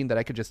portable machine that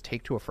I could just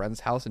take to a friend's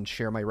house and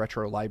share my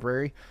retro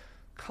library.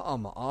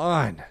 Come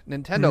on,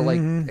 Nintendo!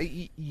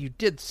 Like you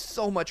did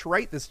so much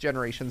right this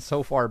generation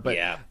so far, but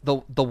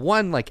the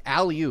one like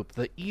alley-oop,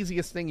 the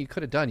easiest thing you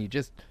could have done, you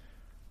just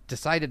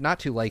decided not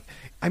to. Like,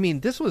 I mean,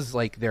 this was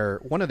like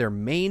one of their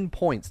main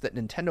points that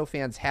Nintendo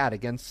fans had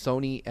against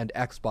Sony and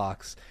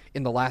Xbox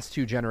in the last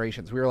two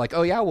generations. We were like,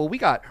 oh yeah, well, we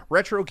got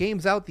retro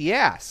games out the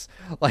ass.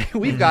 Like,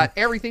 we've got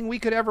everything we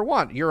could ever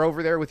want. You're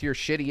over there with your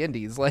shitty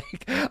indies.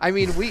 Like, I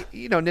mean,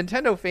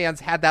 Nintendo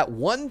fans had that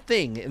one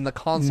thing in the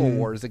console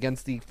wars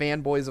against the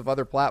fanboys of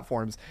other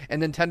platforms,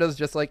 and Nintendo's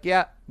just like,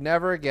 yeah,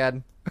 never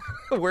again.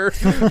 we're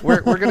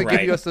going to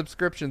give you a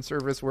subscription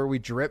service where we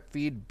drip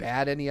feed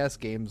bad NES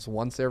games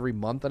once every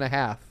month and a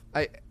half.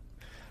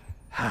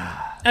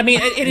 I mean,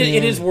 it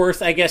is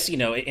worth, I guess, in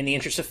the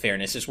interest of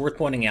fairness, it's worth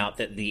pointing out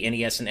that the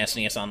NES and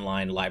SNES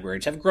Online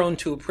libraries have grown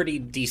to a pretty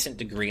decent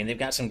degree, and they've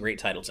got some great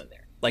titles in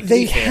there. Like,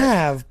 they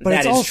have, but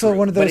it's also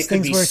one of those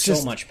things where it's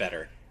just so much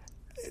better.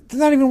 It's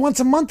not even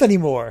once a month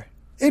anymore.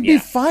 It'd be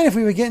fine if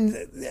we were getting,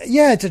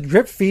 it's a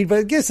drip feed,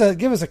 but give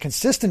us a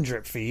consistent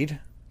drip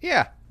feed.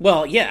 Yeah.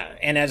 Well, yeah,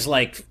 and as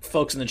like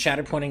folks in the chat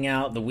are pointing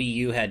out, the Wii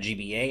U had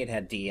GBA, it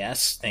had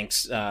DS.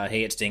 Thanks,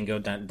 hey, it's Dingo,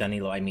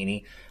 Danilo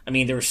Imini. I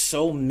mean, there were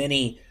so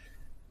many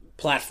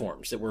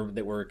platforms that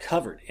were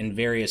covered in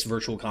various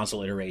Virtual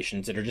Console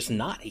iterations that are just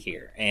not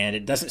here, and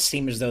it doesn't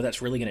seem as though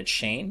that's really going to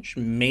change.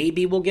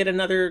 Maybe we'll get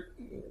another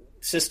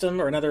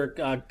system or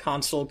another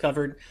console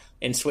covered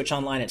in Switch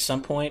Online at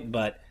some point,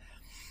 but.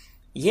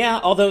 Yeah,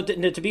 although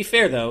to be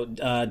fair though,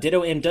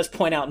 Ditto M does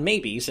point out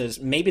he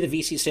says maybe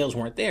the VC sales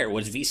weren't there.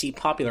 Was VC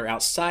popular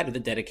outside of the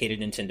dedicated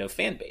Nintendo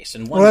fan base?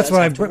 And that's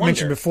what I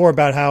mentioned before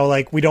about how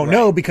like we don't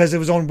know because it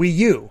was on Wii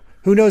U.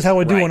 Who knows how it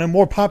would do on a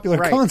more popular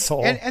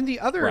console? And the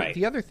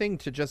other thing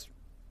to just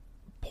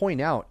point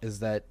out is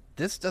that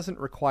this doesn't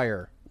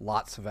require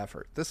lots of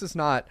effort. This is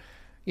not,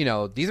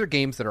 these are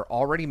games that are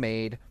already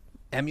made,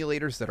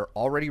 emulators that are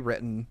already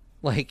written.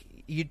 Like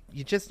you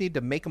just need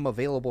to make them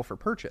available for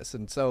purchase,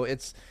 and so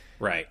it's.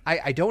 Right.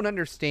 I don't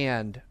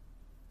understand,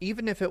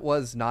 even if it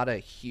was not a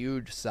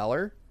huge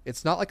seller,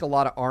 it's not like a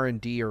lot of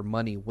R&D or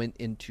money went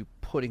into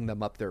putting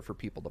them up there for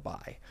people to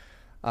buy.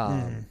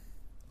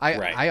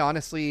 I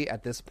honestly,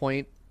 at this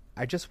point,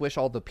 I just wish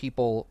all the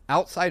people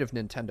outside of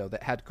Nintendo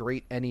that had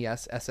great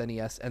NES,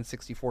 SNES,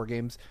 N64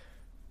 games,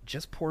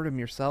 just port them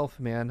yourself,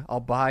 man. I'll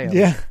buy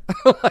them.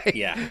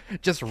 Yeah.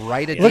 Just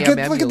write a look damn at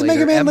emulator. Look at the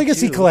Mega Man M2.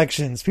 Legacy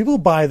collections. People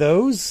buy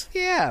those.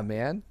 Yeah,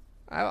 man.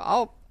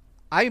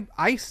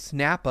 I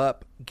snap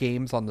up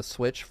games on the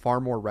Switch far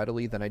more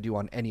readily than I do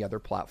on any other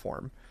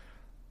platform.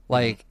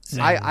 Like,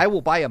 I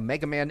will buy a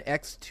Mega Man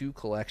X2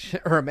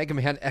 collection or a Mega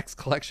Man X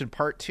collection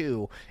Part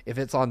 2 if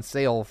it's on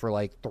sale for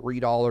like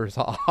 $3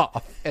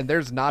 off. And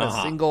there's not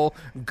a single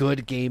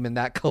good game in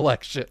that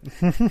collection.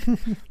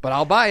 But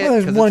I'll buy it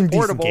because there's one it's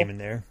portable. decent game in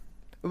there.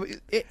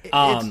 It's,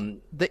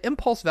 the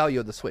impulse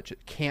value of the Switch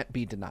can't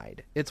be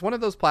denied. It's one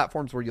of those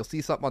platforms where you'll see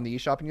something on the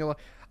eShop and you're like,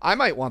 I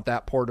might want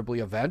that portably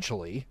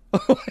eventually.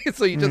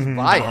 So you just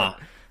buy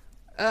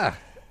it.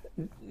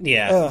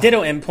 Yeah.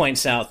 Ditto M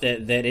points out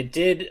that it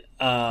did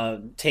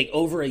take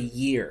over a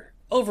year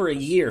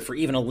for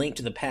even A Link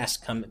to the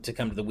Past to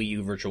come to the Wii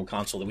U Virtual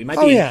Console. That we might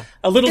be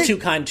a little too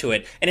kind to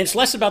it. And it's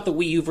less about the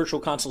Wii U Virtual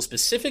Console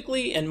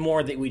specifically and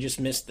more that we just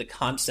missed the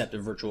concept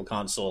of Virtual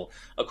Console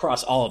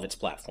across all of its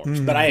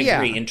platforms. But I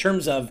agree. In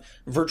terms of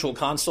Virtual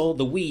Console,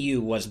 the Wii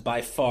U was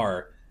by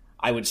far,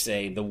 I would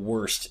say, the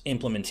worst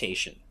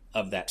implementation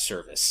of that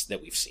service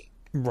that we've seen.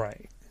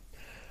 Right.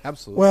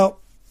 Absolutely. Well,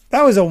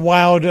 That was a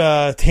wild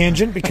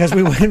tangent because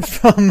we went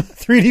from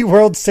 3D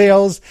World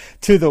sales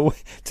to the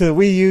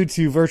Wii U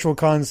to Virtual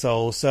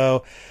Console.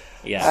 So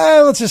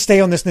let's just stay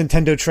on this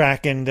Nintendo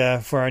track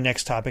and for our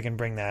next topic and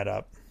bring that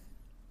up.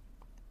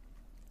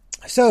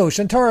 So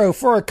Shuntaro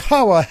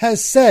Furukawa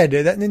has said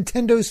that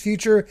Nintendo's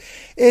future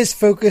is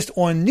focused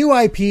on new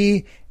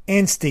IP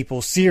and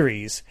staple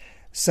series.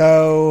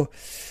 So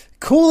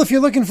cool if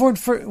you're looking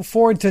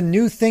forward to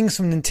new things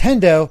from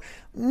Nintendo.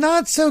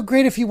 Not so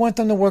great if you want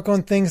them to work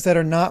on things that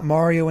are not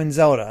Mario and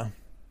Zelda.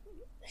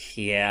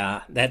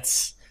 Yeah,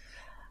 that's...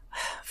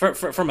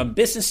 From a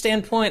business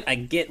standpoint, I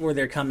get where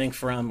they're coming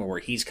from or where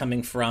he's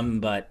coming from,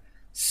 but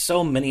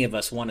so many of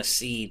us want to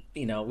see,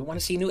 we want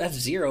to see a new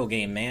F-Zero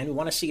game, man. We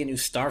want to see a new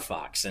Star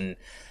Fox, and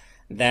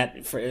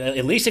that,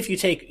 at least if you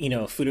take,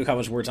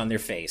 Furukawa's words on their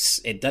face,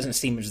 it doesn't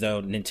seem as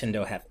though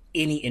Nintendo have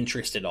any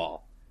interest at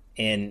all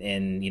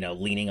in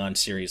leaning on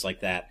series like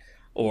that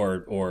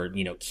or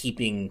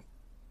keeping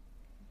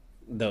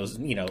those,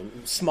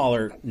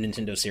 smaller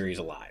Nintendo series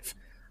alive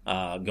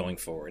going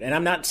forward. And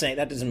I'm not saying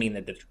that doesn't mean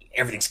that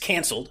everything's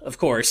canceled, of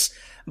course,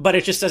 but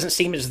it just doesn't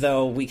seem as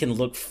though we can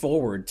look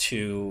forward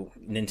to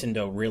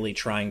Nintendo really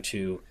trying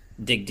to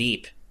dig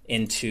deep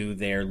into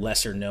their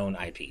lesser known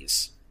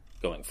IPs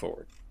going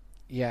forward.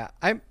 Yeah,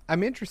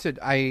 I'm interested.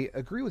 I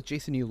agree with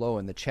Jason Ulo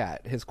in the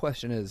chat. His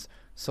question is,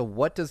 so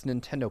what does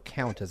Nintendo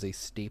count as a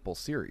staple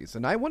series?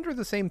 And I wonder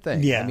the same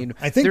thing. Yeah, I mean,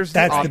 I think there's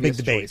that's the the big obvious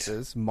debate.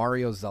 choices,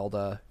 Mario,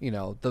 Zelda,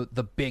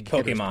 the big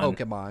hitters,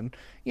 Pokemon.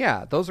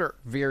 Yeah, those are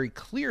very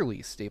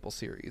clearly staple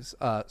series.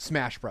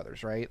 Smash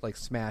Brothers, right? Like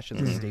Smash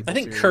is a staple I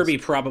think series. Kirby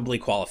probably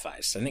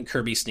qualifies. I think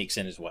Kirby sneaks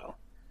in as well.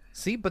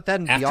 See, but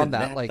then After beyond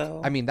that,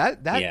 though, I mean, that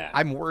yeah.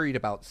 I'm worried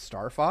about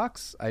Star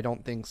Fox. I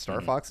don't think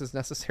Star Fox is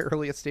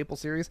necessarily a staple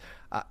series.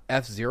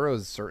 F-Zero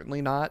is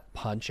certainly not.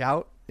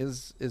 Punch-Out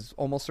is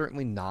almost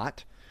certainly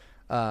not.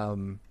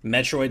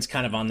 Metroid's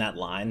kind of on that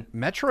line.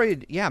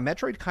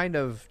 Metroid kind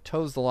of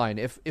toes the line.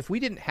 If we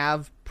didn't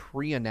have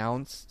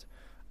pre-announced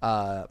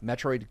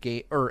Metroid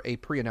game or a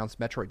pre-announced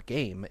Metroid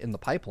game in the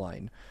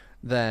pipeline,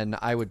 then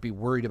I would be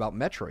worried about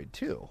Metroid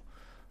too.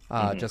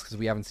 Just because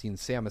we haven't seen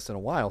Samus in a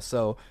while.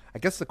 So I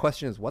guess the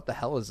question is, what the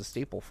hell is a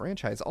staple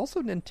franchise?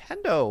 Also,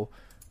 Nintendo,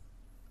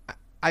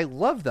 I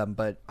love them,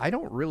 but I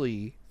don't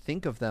really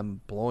think of them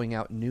blowing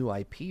out new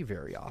IP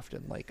very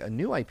often. Like, a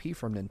new IP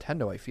from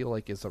Nintendo, I feel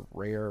like, is a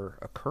rare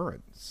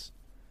occurrence.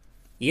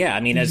 Yeah,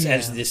 I mean, as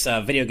this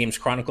Video Games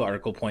Chronicle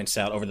article points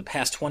out, over the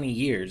past 20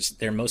 years,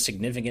 their most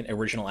significant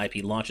original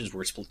IP launches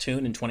were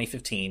Splatoon in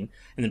 2015,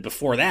 and then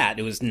before that,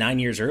 it was 9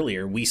 years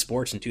earlier, Wii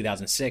Sports in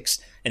 2006,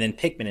 and then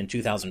Pikmin in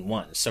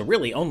 2001. So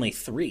really only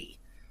 3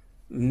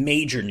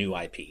 major new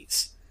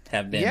IPs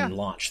have been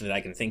launched that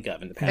I can think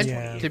of in the past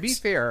 20 years. To be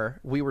fair,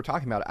 we were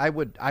talking about it.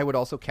 I would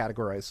also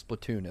categorize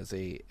Splatoon as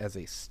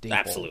a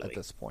staple at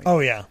this point. Oh,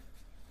 yeah.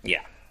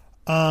 Yeah.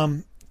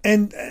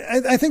 And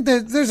I think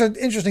that there's an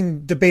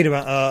interesting debate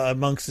about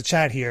amongst the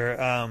chat here.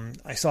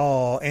 I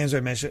saw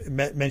Android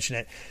mention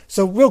it.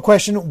 So, real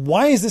question: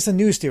 why is this a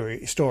new story?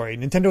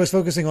 Nintendo is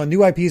focusing on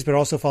new IPs, but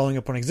also following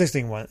up on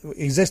existing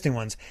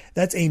ones.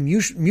 That's a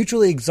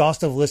mutually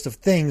exhaustive list of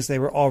things they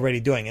were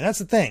already doing, and that's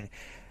the thing.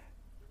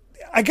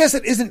 I guess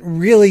it isn't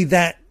really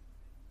that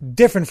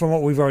different from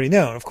what we've already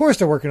known. Of course,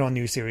 they're working on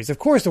new series. Of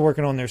course, they're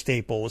working on their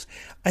staples.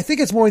 I think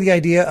it's more the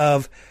idea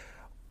of,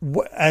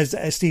 as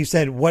Steve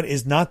said, what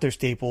is not their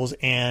staples,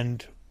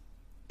 and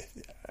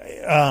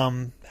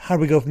how do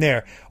we go from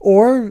there?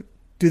 Or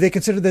do they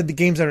consider that the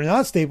games that are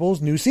not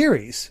staples new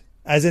series,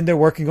 as in they're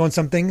working on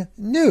something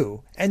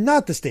new and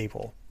not the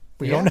staple?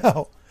 We don't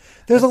know.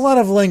 There's a lot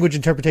of language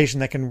interpretation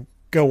that can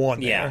go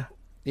on there.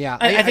 Yeah,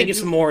 I think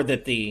it's more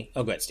that the...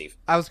 Oh, go ahead, Steve.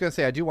 I was going to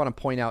say, I do want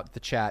to point out the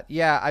chat.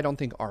 Yeah, I don't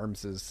think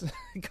ARMS is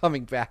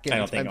coming back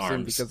anytime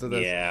soon because of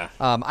this. Yeah.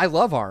 I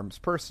love ARMS,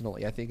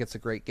 personally. I think it's a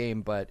great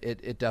game, but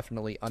it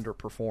definitely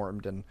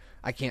underperformed, and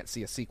I can't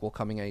see a sequel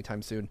coming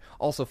anytime soon.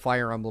 Also,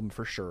 Fire Emblem,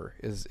 for sure,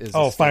 is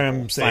Fire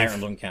Emblem safe. Fire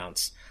Emblem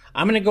counts.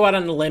 I'm going to go out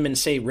on a limb and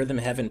say Rhythm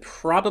Heaven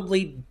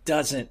probably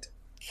doesn't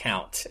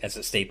count as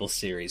a staple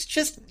series.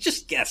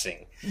 Just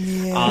guessing.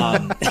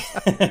 Yeah.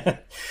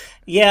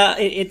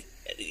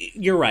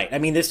 You're right. I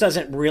mean, this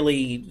doesn't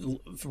really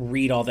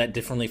read all that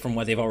differently from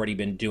what they've already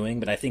been doing,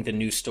 but I think the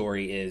news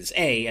story is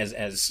A,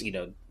 as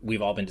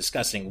we've all been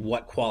discussing,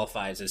 what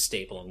qualifies as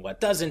staple and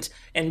what doesn't,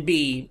 and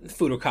B,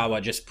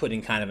 Furukawa just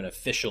putting kind of an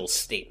official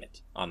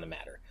statement on the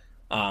matter.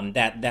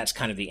 That's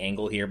kind of the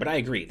angle here, but I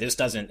agree. This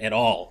doesn't at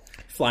all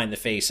fly in the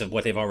face of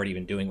what they've already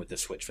been doing with the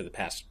Switch for the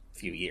past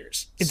few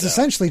years. It's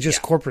essentially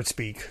just corporate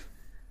speak.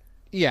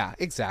 Yeah,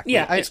 exactly.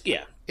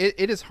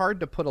 It is hard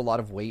to put a lot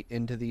of weight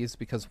into these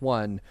because,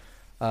 one,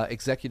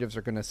 executives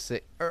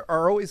are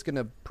always going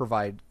to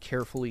provide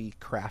carefully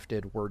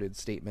crafted, worded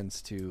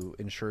statements to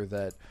ensure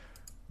that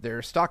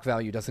their stock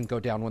value doesn't go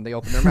down when they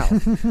open their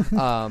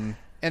mouth.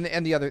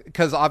 And the other,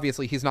 because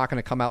obviously he's not going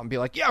to come out and be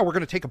like, yeah, we're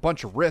going to take a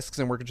bunch of risks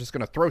and we're just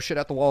going to throw shit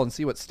at the wall and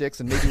see what sticks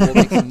and maybe we'll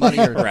make some money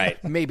or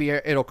right. maybe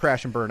it'll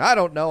crash and burn. I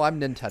don't know. I'm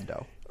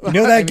Nintendo. You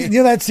know that you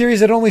know that series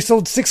that only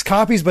sold 6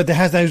 copies, but that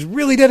has those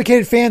really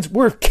dedicated fans.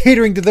 We're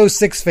catering to those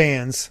 6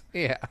 fans.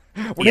 Yeah,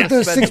 We're get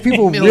those 6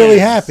 people really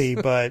happy,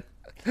 but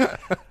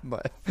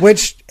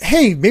which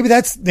hey, maybe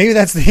that's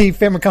the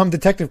Famicom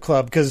Detective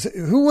Club, because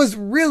who was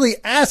really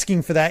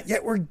asking for that?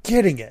 Yet we're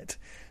getting it.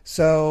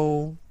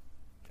 So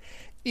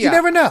you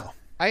never know.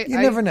 You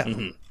never know.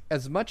 Mm-hmm.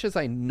 As much as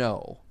I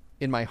know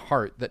in my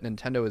heart that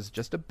Nintendo is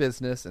just a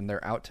business and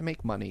they're out to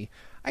make money,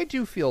 I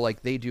do feel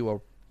like they do a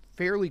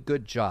fairly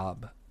good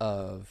job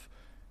of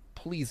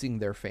pleasing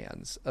their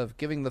fans, of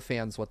giving the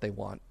fans what they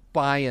want,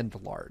 by and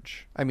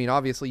large. I mean,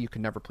 obviously you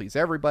can never please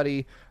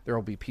everybody. There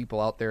will be people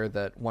out there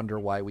that wonder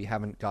why we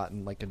haven't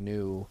gotten like a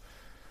new...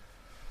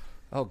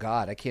 Oh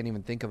God, I can't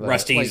even think of it.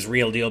 Rusty's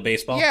Real Deal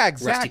Baseball. Yeah,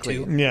 exactly.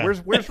 Rusty 2. Yeah.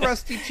 Where's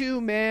Rusty 2,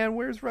 man?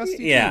 Where's Rusty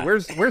 2? Yeah.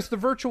 Where's the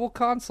virtual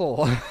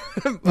console?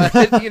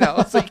 But, you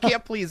know, so you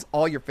can't please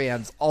all your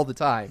fans all the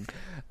time.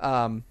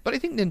 But I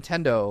think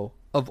Nintendo,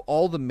 of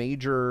all the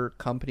major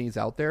companies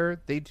out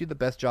there, they do the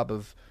best job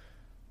of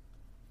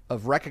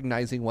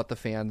recognizing what the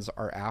fans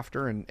are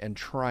after and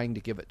trying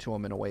to give it to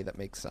them in a way that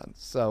makes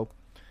sense. So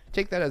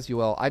take that as you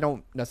will. I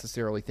don't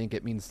necessarily think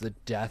it means the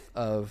death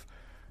of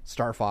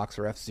Star Fox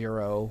or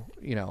F-Zero,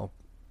 you know,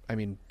 I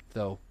mean,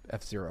 though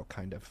F-Zero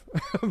kind of,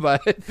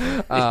 but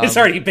it's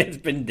already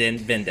been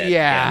dead.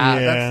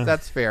 Yeah.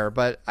 That's fair.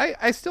 But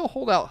I still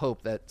hold out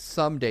hope that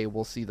someday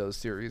we'll see those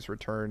series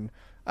return.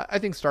 I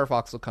think Star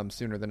Fox will come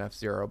sooner than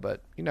F-Zero,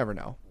 but you never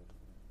know.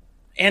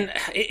 And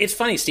it's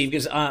funny, Steve,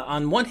 because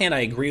on one hand, I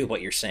agree with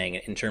what you're saying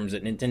in terms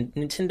that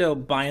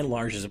Nintendo, by and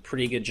large, does a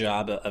pretty good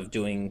job of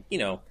doing, you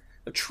know,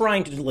 of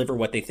trying to deliver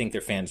what they think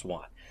their fans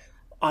want.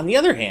 On the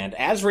other hand,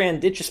 Azran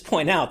did just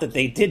point out that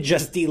they did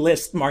just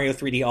delist Mario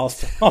 3D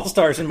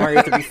All-Stars and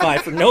Mario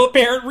 35 for no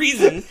apparent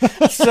reason.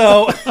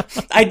 So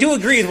I do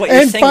agree with what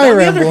you're saying. Fire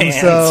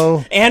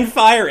Emblem, and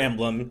Fire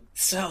Emblem.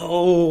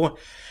 So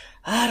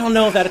I don't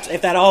know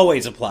if that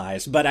always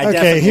applies, but I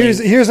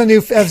definitely... here's a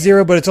new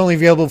F-Zero, but it's only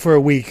available for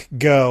a week.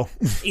 Go.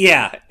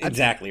 Yeah,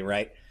 exactly,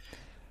 right.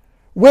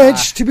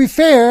 Which, to be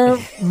fair,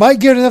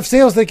 might get enough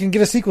sales they can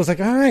get a sequel. It's like,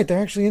 all right,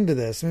 they're actually into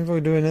this. Maybe we'll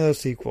do another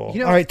sequel.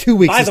 You know, all right, 2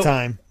 weeks this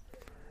time.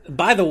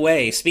 By the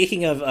way,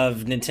 speaking of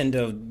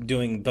Nintendo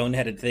doing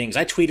boneheaded things,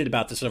 I tweeted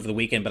about this over the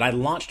weekend, but I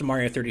launched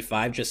Mario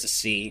 35 just to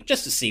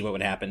see what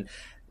would happen.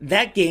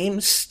 That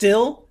game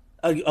still,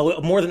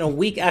 more than a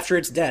week after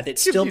its death, it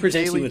still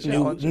presents you with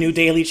new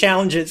daily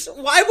challenges.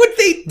 Why would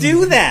they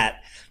do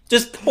that?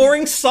 Just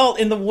pouring salt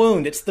in the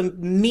wound. It's the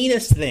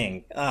meanest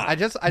thing. I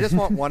just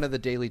want one of the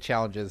daily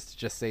challenges to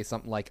just say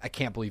something like, "I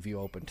can't believe you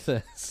opened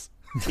this."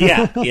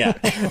 Yeah.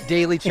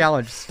 Daily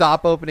challenge: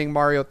 stop opening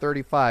Mario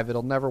 35.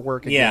 It'll never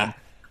work again. Yeah.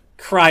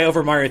 Cry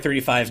over Mario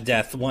 35's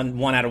death.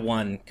 One out of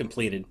 1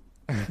 completed.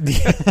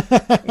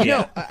 You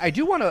know, I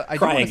do want to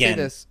say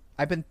this.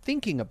 I've been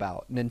thinking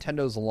about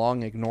Nintendo's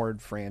long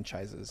ignored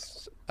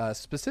franchises,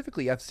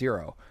 specifically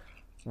F-Zero.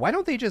 Why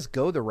don't they just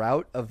go the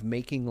route of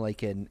making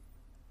like an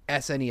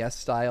SNES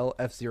style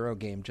F-Zero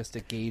game just to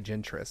gauge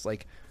interest?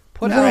 Like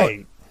put out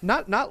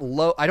not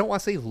low. I don't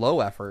want to say low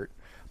effort,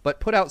 but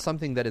put out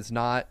something that is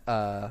not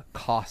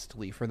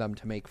costly for them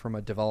to make from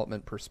a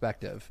development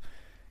perspective.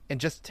 And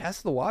just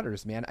test the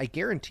waters, man. I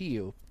guarantee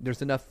you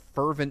there's enough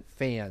fervent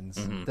fans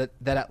that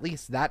at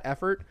least that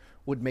effort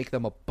would make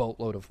them a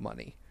boatload of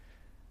money.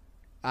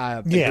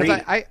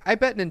 Because I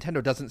bet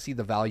Nintendo doesn't see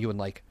the value in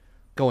like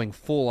going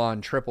full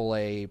on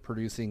AAA,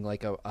 producing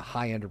like a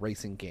high-end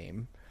racing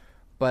game.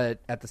 But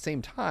at the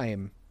same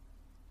time,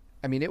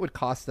 I mean, it would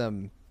cost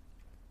them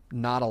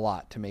not a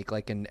lot to make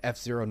like an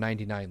F-Zero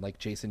 99 like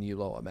Jason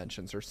Uloa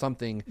mentions, or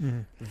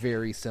something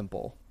very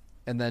simple.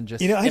 And then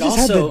just, you know, I just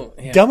had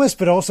the dumbest,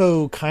 but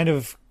also kind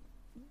of,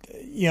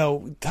 you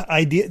know,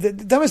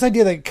 the dumbest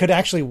idea that could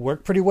actually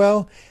work pretty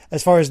well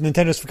as far as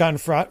Nintendo's forgotten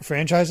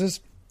franchises.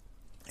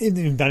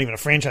 Not even a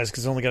franchise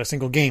because it's only got a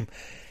single game.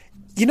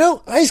 You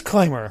know, Ice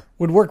Climber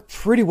would work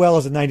pretty well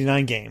as a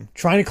 99 game.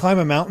 Trying to climb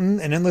a mountain,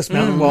 an endless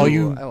mountain, while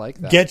you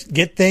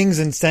get things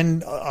and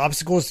send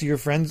obstacles to your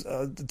friends,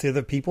 to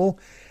other people.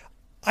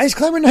 Ice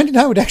Climber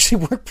 99 would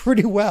actually work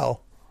pretty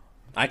well.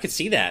 I could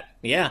see that.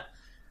 Yeah.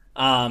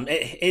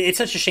 It's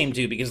such a shame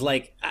too, because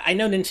like I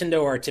know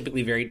Nintendo are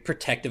typically very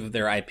protective of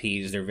their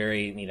IPs. They're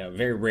very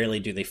rarely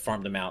do they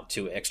farm them out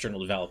to external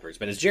developers.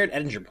 But as Jared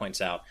Edinger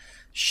points out,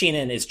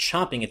 Shinnen is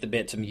chomping at the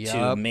bit to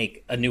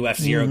make a new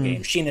F-Zero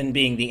game. Shinnen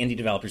being the indie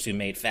developers who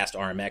made Fast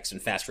RMX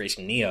and Fast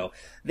Racing Neo.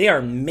 They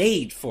are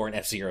made for an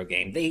F-Zero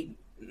game.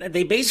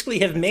 They basically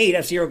have made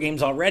F-Zero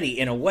games already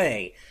in a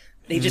way.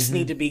 They just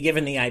need to be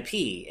given the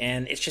IP,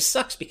 and it just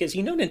sucks because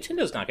you know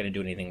Nintendo's not going to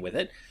do anything with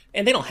it,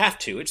 and they don't have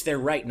to. It's their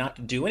right not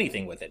to do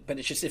anything with it. But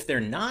it's just if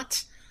they're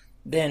not,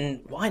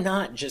 then why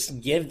not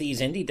just give these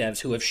indie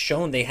devs who have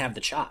shown they have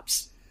the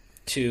chops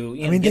to?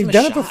 You know, they've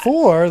done it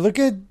before. Look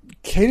at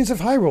Cadence of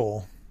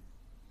Hyrule.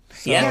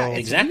 So, yeah,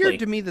 exactly. It's weird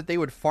to me that they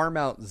would farm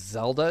out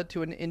Zelda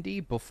to an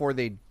indie before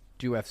they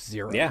do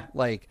F-Zero. Yeah,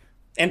 like,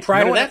 and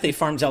prior to that, they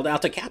farmed Zelda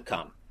out to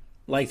Capcom.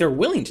 Like they're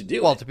willing to do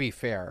it. Well, to be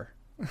fair.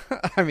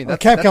 I mean,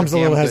 Capcom's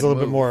has a little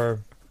bit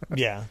more,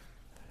 yeah.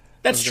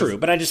 That's true,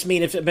 but I just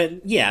mean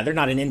but yeah, they're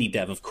not an indie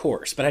dev, of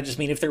course. But I just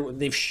mean if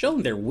they've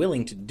shown they're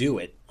willing to do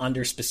it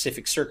under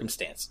specific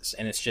circumstances,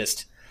 and it's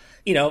just,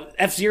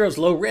 F-Zero's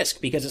low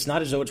risk because it's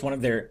not as though it's one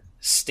of their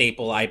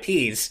staple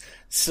IPs,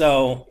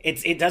 so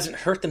it doesn't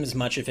hurt them as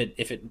much if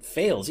it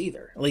fails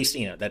either. At least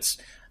that's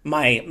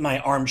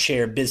my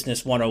armchair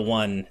business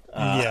 101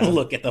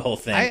 look at the whole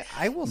thing.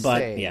 I will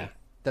say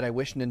that I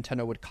wish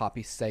Nintendo would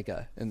copy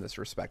Sega in this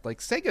respect. Like,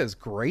 Sega is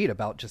great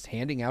about just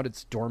handing out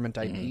its dormant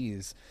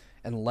IPs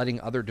and letting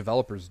other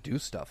developers do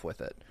stuff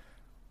with it.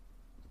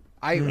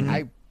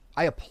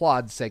 I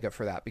applaud Sega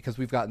for that because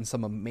we've gotten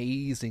some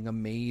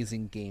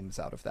amazing games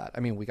out of that. I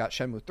mean, we got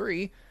Shenmue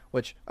 3,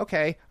 which,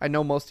 okay, I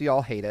know most of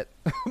y'all hate it,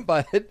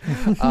 but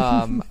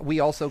we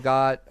also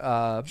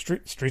got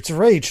Streets of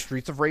Rage.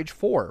 Streets of Rage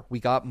 4. We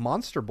got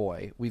Monster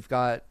Boy. We've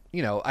got,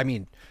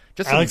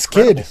 just some Alex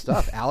incredible Kidd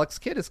stuff. Alex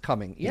Kidd is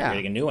coming. Yeah. We're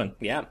getting a new one.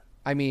 Yeah.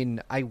 I mean,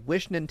 I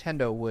wish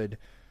Nintendo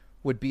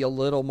would be a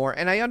little more,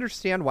 and I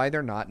understand why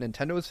they're not.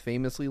 Nintendo is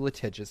famously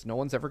litigious. No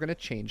one's ever going to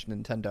change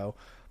Nintendo.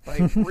 But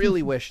I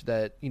really wish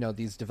that,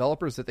 these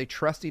developers that they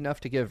trust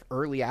enough to give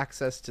early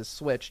access to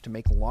Switch to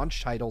make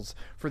launch titles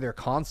for their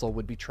console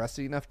would be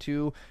trusted enough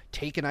to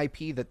take an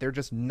IP that they're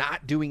just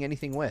not doing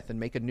anything with and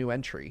make a new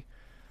entry.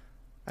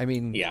 I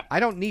mean, I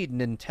don't need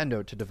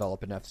Nintendo to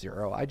develop an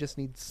F-Zero. I just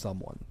need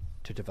someone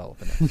to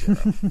develop an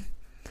F-Zero.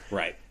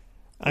 Right.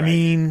 I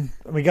mean,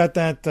 we got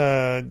that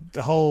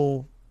the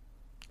whole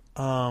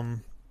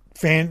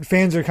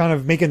fans are kind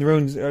of making their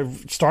own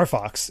Star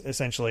Fox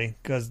essentially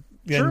because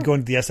going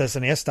to the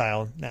SNES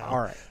style now. All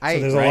right, so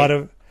there's a lot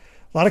of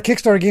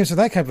Kickstarter games for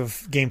that type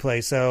of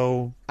gameplay.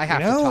 So I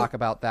have to talk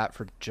about that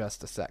for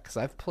just a sec because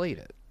I've played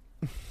it.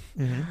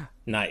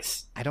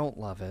 Nice. I don't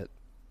love it.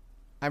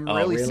 I'm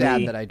really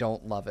sad that I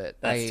don't love it.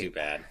 That's too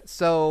bad.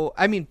 So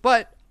I mean,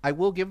 but I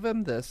will give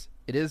them this.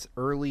 It is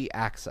early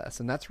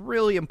access, and that's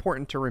really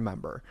important to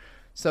remember.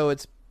 So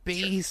it's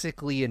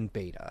basically in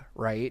beta,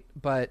 right?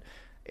 But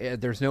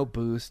there's no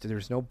boost,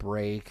 there's no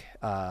break.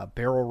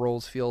 Barrel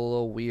rolls feel a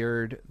little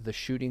weird. The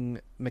shooting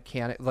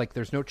mechanic, like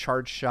there's no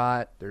charge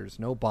shot, there's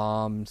no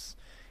bombs.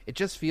 It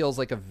just feels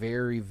like a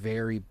very,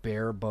 very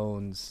bare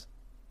bones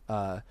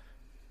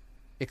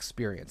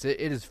experience. It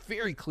is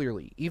very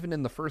clearly, even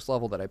in the first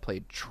level that I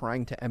played,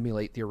 trying to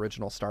emulate the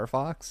original Star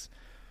Fox.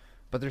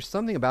 But there's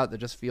something about it that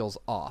just feels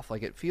off.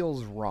 Like, it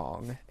feels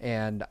wrong.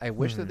 And I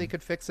wish that they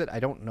could fix it. I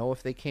don't know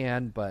if they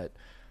can, but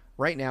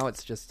right now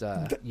it's just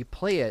you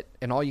play it,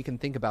 and all you can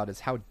think about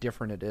is how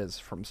different it is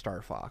from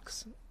Star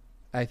Fox.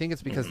 I think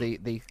it's because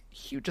they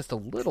hew just a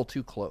little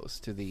too close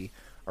to the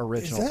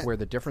original, where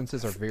the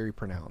differences are very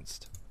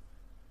pronounced.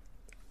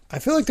 I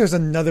feel like there's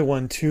another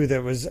one, too,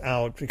 that was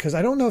out, because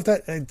I don't know if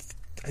that...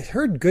 I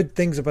heard good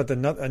things about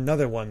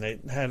another one that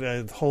had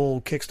a whole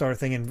Kickstarter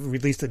thing and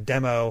released a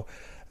demo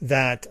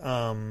that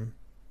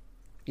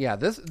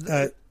this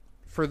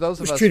for those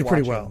of us treated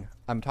watching, pretty well.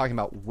 I'm talking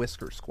about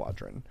Whisker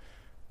Squadron.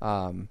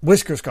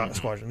 Whisker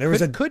Squadron. There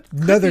was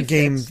another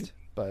game, fixed,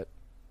 but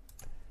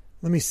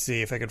let me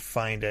see if I could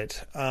find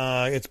it.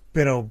 It's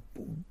been a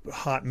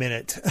hot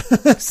minute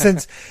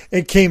since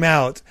it came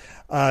out,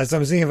 so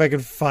I'm seeing if I can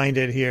find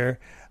it here.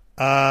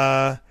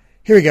 Here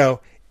we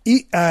go.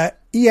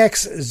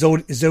 EX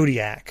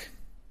Zodiac.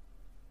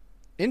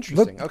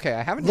 Interesting. Okay,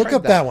 I haven't look tried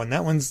up that one.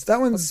 That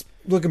one's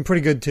looking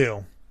pretty good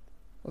too.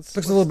 Looks a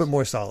little bit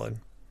more solid.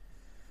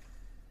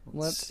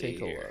 Let's take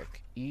a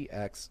look.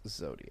 EX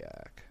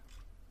Zodiac.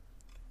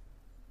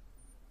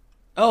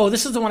 Oh,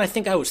 this is the one I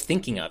think I was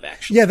thinking of,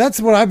 actually. Yeah,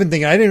 that's what I've been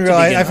thinking. I didn't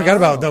realize. I forgot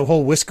about the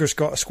whole Whisker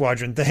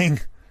Squadron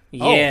thing.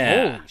 Yeah.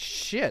 Oh, holy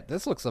shit.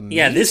 This looks amazing.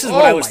 Yeah, this is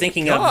what I was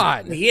thinking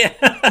of. Yeah.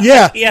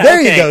 Yeah,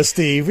 there you go,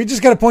 Steve. We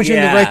just got to point you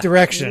in the right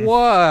direction.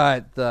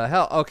 What the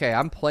hell? Okay,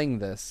 I'm playing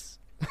this.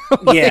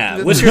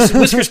 Yeah,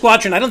 Whisker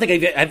Squadron. I don't think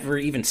I've ever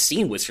even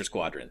seen Whisker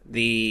Squadron.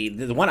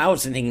 The one I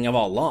was thinking of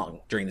all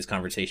along during this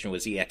conversation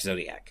was EX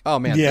Zodiac. Oh,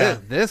 man. Yeah.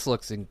 This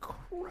looks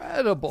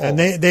incredible. And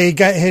they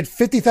hit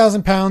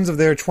 50,000 pounds of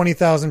their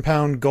 20,000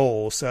 pound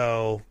goal,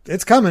 so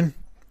it's coming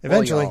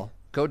eventually. Well,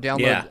 go download.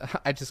 Yeah.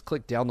 I just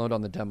clicked download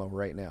on the demo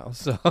right now,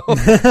 so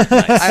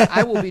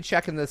I will be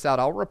checking this out.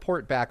 I'll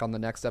report back on the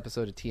next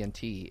episode of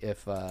TNT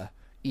if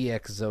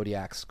EX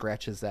Zodiac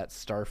scratches that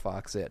Star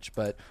Fox itch.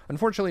 But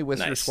unfortunately,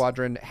 Whisker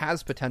Squadron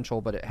has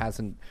potential, but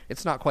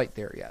it's not quite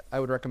there yet.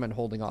 I would recommend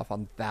holding off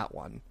on that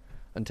one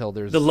until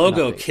there's the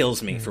logo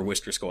kills me for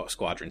Whisker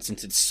Squadron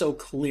since it's so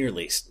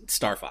clearly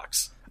Star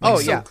Fox.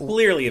 So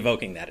clearly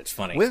evoking that. It's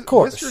funny.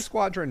 Whisker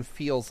Squadron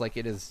feels like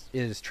it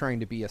is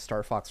trying to be a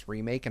Star Fox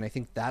remake, and I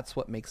think that's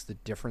what makes the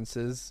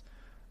differences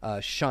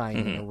shine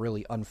in a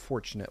really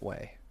unfortunate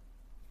way.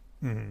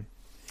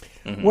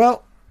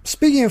 Well,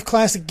 speaking of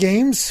classic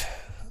games,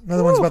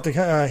 another one's about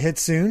to hit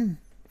soon.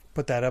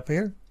 Put that up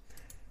here.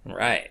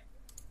 Right.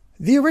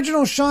 The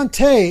original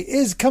Shantae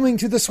is coming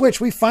to the Switch.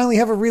 We finally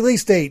have a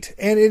release date,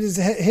 and it is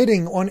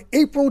hitting on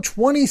April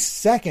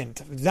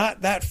 22nd.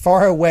 Not that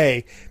far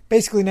away.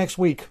 Basically next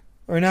week,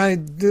 or a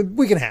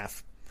week and a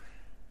half.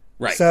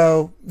 Right.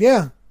 So,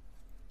 yeah.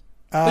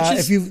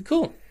 Which is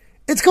cool.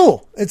 It's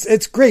cool.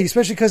 It's great,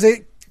 especially because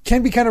it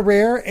can be kind of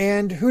rare,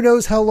 and who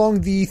knows how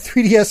long the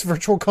 3DS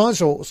Virtual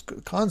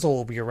Console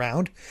will be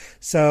around.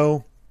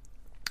 So,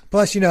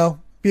 plus, be a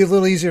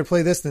little easier to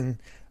play this than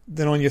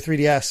on your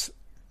 3DS.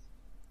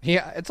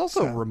 Yeah, it's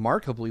also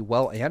remarkably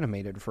well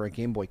animated for a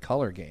Game Boy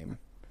Color game.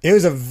 It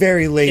was a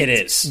very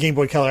late Game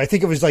Boy Color. I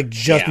think it was like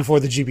just before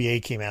the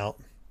GBA came out.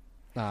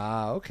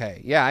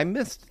 Okay. Yeah, I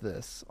missed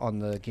this on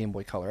the Game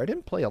Boy Color. I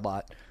didn't play a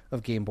lot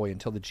of Game Boy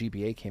until the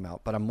GBA came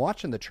out, but I'm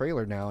watching the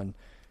trailer now, and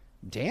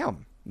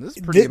damn, this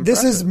is pretty impressive.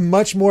 This is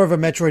much more of a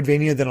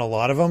Metroidvania than a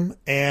lot of them,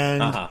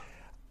 and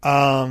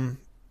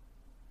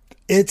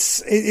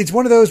it's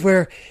one of those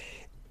where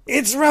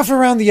it's rough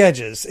around the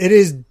edges. It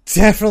is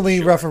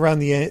definitely rough around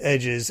the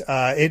edges.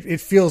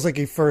 It feels like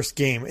a first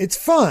game. It's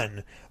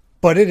fun,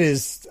 but it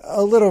is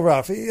a little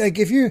rough. Like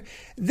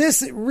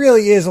this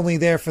really is only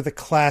there for the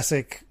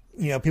classic,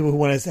 people who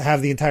want to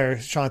have the entire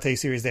Shantae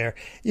series there.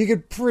 You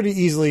could pretty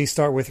easily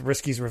start with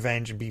Risky's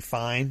Revenge and be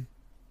fine.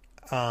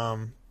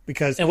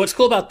 And what's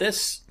cool about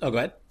this? Oh, go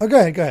ahead. Oh, go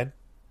ahead.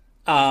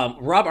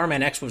 Rob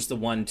Arman X was the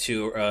one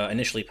to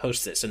initially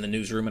post this in the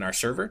newsroom in our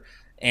server.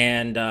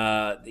 And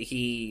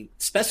he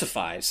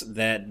specifies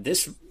that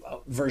this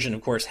version,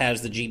 of course,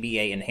 has the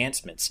GBA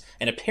enhancements.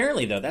 And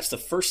apparently, though, that's the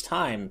first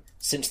time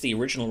since the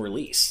original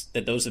release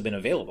that those have been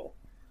available.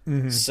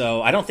 Mm-hmm.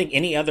 So I don't think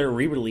any other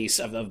re-release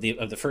of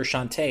the first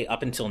Shantae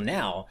up until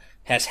now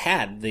has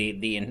had the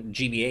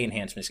GBA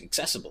enhancements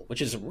accessible,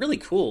 which is a really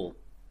cool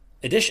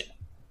addition.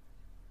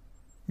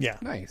 Yeah,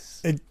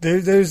 nice.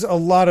 There's a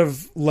lot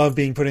of love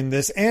being put in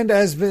this, and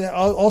as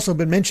also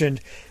been mentioned,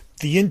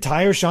 the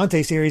entire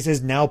Shantae series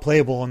is now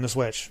playable on the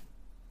Switch.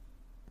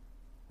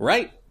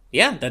 Right.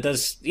 Yeah, that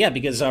does. Yeah,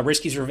 because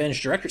Risky's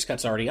Revenge Director's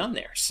Cut's already on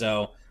there.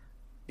 So,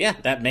 yeah,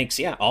 that makes,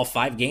 all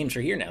 5 games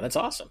are here now. That's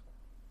awesome.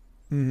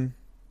 Mm-hmm.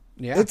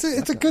 Yeah, it's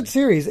a good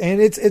series,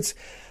 and it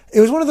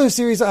was one of those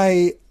series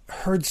I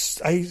heard.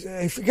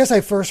 I guess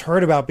I first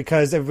heard about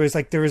because it was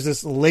like there was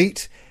this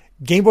late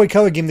Game Boy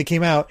Color game that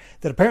came out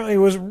that apparently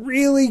was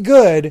really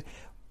good.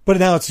 But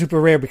now it's super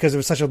rare because it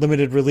was such a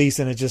limited release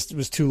and it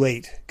was too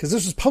late. Because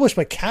this was published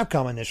by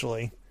Capcom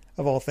initially,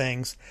 of all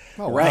things.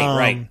 Oh,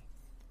 right.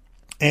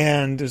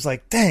 And it was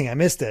like, dang, I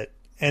missed it.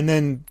 And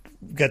then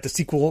we got the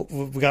sequel.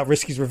 We got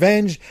Risky's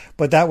Revenge,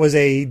 but that was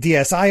a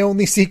DSi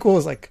only sequel.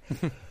 It's like,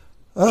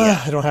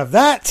 I don't have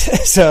that,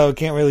 so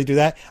can't really do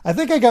that. I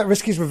think I got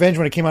Risky's Revenge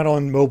when it came out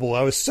on mobile.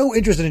 I was so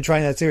interested in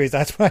trying that series.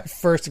 That's when I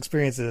first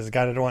experienced it. I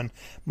got it on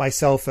my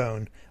cell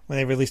phone when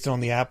they released it on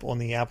the Apple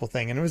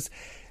thing, and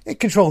it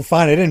controlled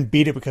fine. I didn't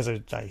beat it because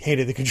I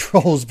hated the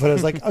controls, but I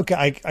was like,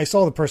 okay, I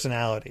saw the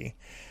personality.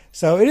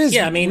 So it is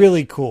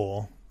really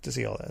cool to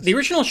see all this. The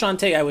original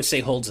Shantae, I would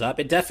say, holds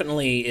up. It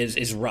definitely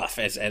is rough,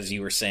 as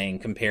you were saying,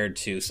 compared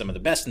to some of the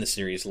best in the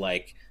series,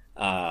 like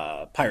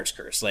Pirate's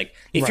Curse. Like,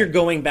 if you're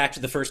going back to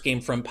the first game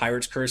from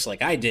Pirate's Curse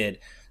like I did,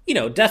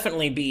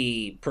 definitely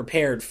be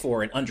prepared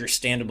for an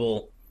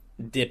understandable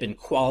dip in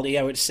quality,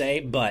 I would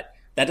say, but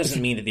that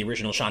doesn't mean that the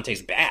original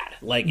Shantae's bad.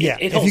 Like,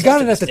 it if you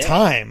got it at the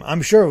time,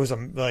 I'm sure it was a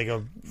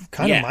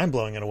kind of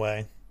mind-blowing in a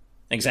way.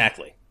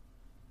 Exactly.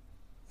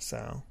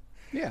 So,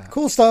 yeah,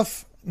 cool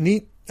stuff.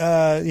 Neat,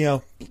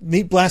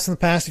 neat blast in the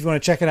past if you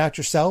want to check it out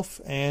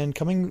yourself, and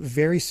coming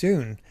very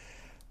soon.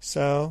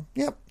 So,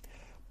 yep.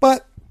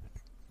 But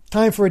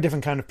time for a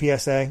different kind of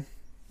PSA.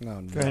 Go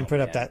ahead and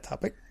put up that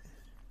topic.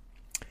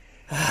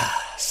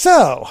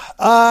 So,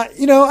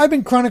 I've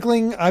been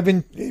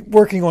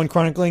working on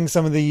chronicling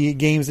some of the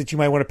games that you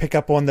might want to pick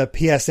up on the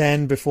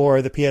PSN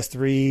before the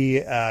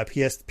PS3,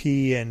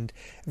 PSP, and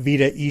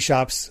Vita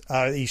shops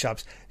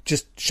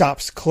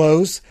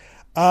close.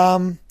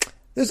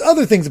 There's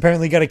other things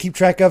apparently you got to keep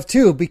track of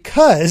too,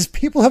 because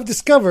people have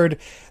discovered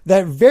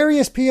that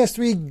various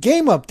PS3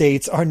 game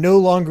updates are no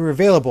longer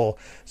available.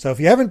 So if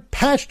you haven't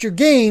patched your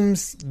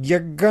games, you're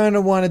going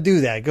to want to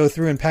do that. Go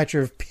through and patch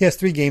your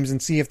PS3 games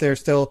and see if they're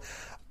still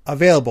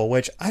available,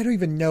 which I don't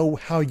even know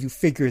how you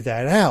figure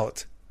that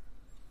out.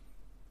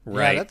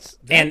 Right.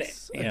 Yeah,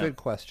 that's a good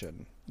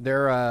question.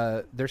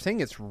 They're saying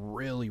it's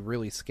really,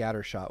 really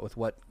scattershot with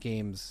what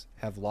games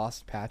have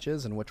lost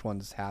patches and which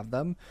ones have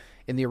them.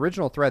 In the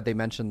original thread, they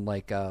mentioned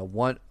like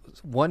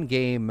one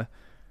game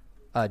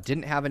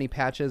didn't have any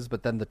patches,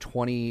 but then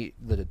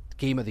the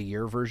Game of the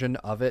Year version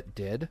of it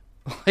did.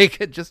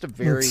 Like, just a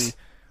very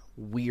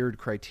weird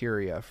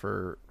criteria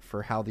for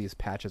how these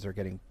patches are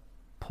getting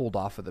pulled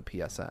off of the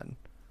PSN.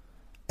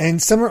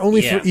 And some are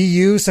only for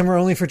EU, some are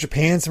only for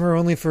Japan, some are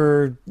only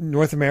for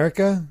North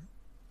America.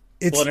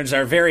 Well, as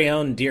our very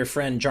own dear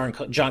friend John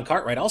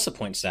Cartwright also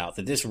points out,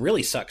 that this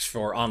really sucks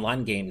for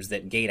online games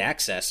that gate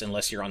access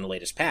unless you're on the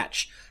latest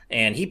patch.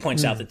 And he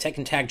points out that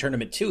Tekken Tag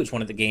Tournament 2 is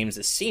one of the games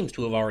that seems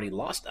to have already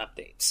lost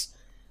updates.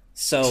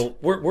 So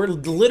we're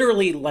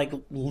literally like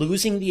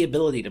losing the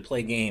ability to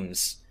play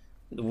games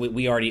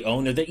we already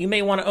own or that you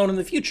may want to own in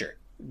the future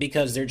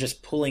because they're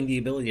just pulling the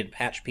ability to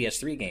patch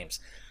PS3 games.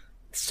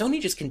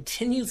 Sony just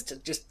continues to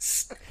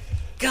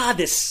God,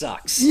 this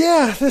sucks.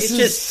 Yeah, this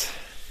is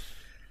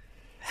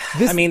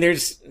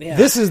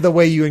the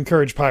way you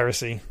encourage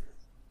piracy.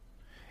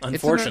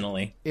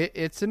 Unfortunately.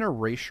 It's an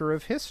erasure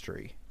of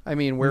history. I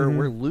mean,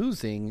 we're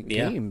losing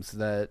Yeah. games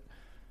that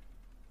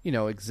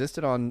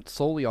existed on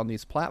solely on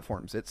these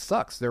platforms. It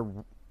sucks. They're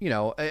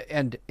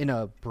and in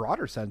a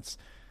broader sense,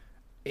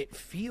 it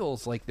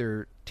feels like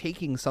they're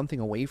taking something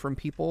away from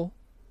people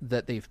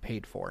that they've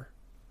paid for,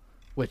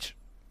 which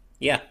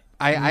Yeah.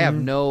 I have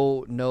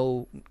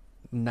no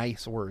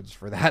nice words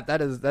for that.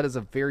 That is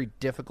a very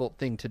difficult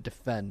thing to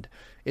defend.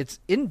 It's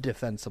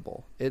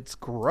indefensible. It's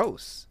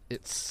gross.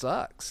 It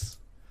sucks.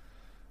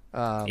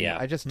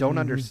 I just don't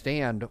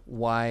understand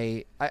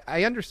why.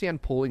 I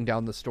understand pulling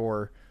down the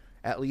store,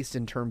 at least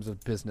in terms of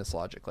business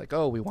logic. Like,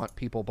 oh, we want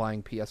people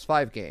buying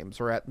PS5 games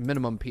or at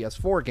minimum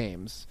PS4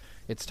 games.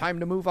 It's time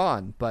to move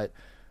on. But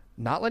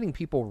not letting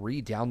people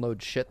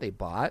re-download shit they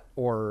bought,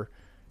 or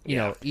you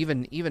know,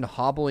 even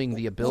hobbling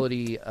the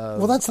ability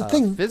of that's the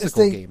thing,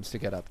 physical games to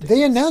get updates.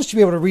 They announced to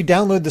be able to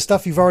re-download the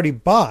stuff you've already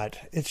bought.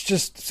 It's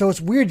just so it's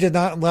weird to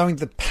not allowing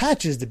the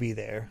patches to be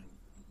there.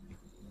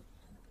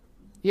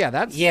 Yeah,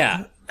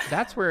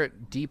 that's where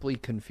it deeply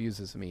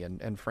confuses me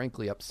and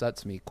frankly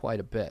upsets me quite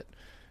a bit.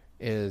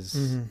 It's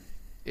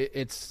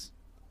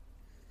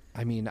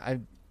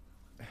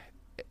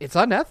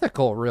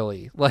unethical,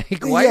 really.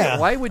 Like,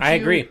 why would you? I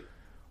agree.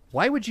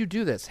 Why would you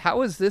do this?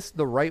 How is this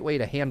the right way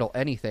to handle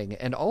anything?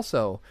 And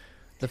also,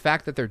 the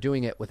fact that they're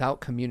doing it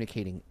without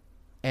communicating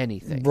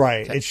anything.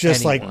 Right. It's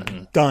just anyone.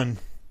 like done.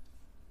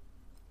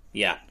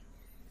 Yeah.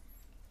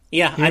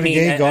 Yeah, Here I mean,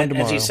 today, gone as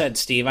tomorrow. you said,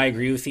 Steve, I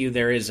agree with you.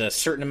 There is a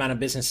certain amount of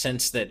business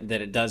sense that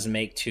it does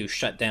make to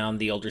shut down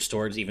the older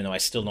stores, even though I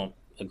still don't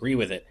agree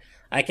with it.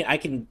 I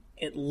can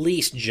at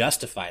least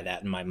justify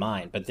that in my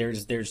mind, but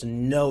there's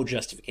no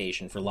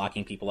justification for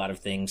locking people out of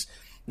things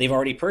they've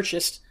already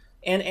purchased,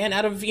 and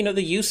out of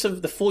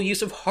the full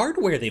use of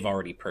hardware they've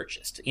already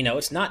purchased.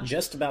 It's not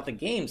just about the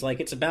games; like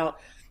it's about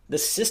the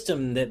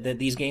system that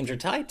these games are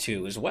tied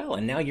to as well.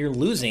 And now you're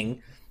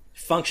losing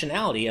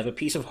functionality of a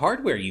piece of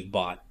hardware you've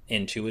bought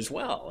into as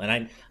well.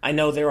 And I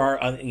know there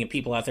are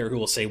people out there who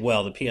will say,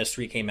 well, the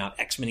PS3 came out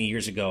X many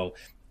years ago,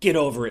 get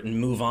over it and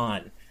move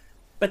on.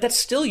 But that's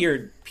still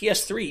your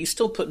PS3. You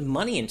still put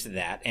money into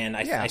that, and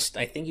I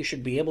think you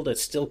should be able to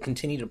still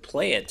continue to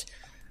play it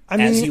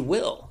as you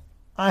will.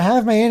 I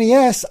have my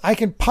NES. I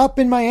can pop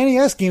in my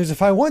NES games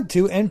if I want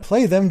to and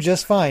play them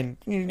just fine.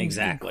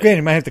 Exactly. Granted,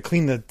 I might have to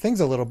clean the things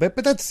a little bit,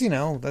 but that's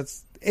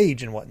that's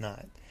age and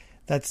whatnot.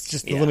 That's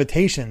just the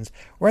limitations.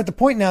 We're at the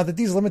point now that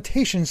these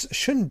limitations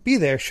shouldn't be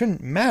there,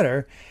 shouldn't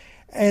matter,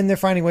 and they're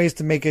finding ways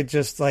to make it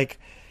just like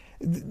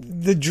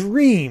the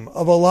dream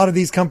of a lot of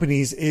these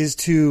companies is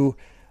to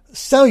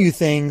sell you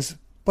things,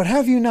 but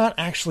have you not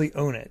actually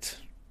own it.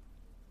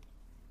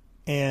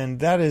 And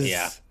that is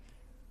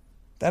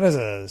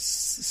a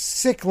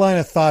sick line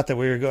of thought that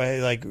we were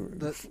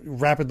going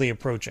rapidly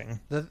approaching.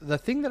 The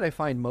thing that I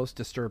find most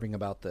disturbing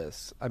about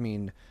this, I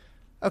mean,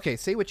 okay,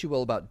 say what you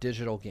will about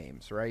digital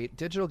games, right?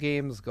 Digital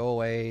games go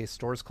away,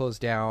 stores close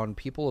down.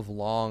 People have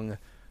long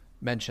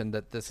mentioned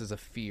that this is a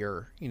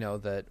fear,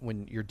 that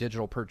when your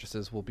digital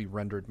purchases will be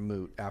rendered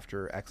moot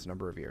after X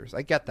number of years.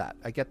 I get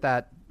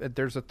that.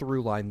 There's a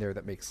through line there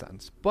that makes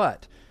sense.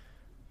 But,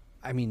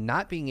 I mean,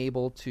 not being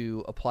able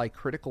to apply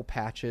critical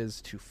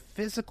patches to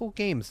physical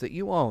games that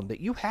you own,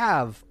 that you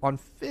have on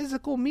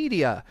physical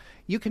media,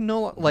 you can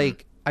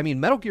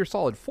Metal Gear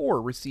Solid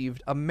 4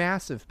 received a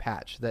massive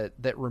patch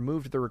that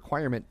removed the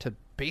requirement to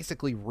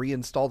basically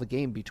reinstall the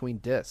game between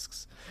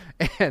discs.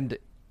 And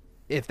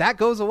if that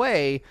goes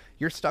away,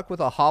 you're stuck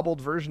with a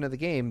hobbled version of the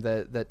game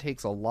that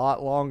takes a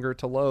lot longer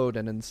to load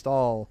and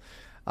install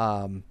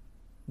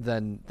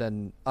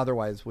than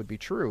otherwise would be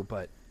true.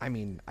 But, I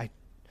mean, I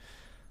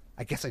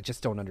guess I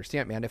just don't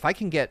understand, man. If I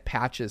can get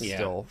patches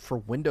still for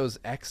Windows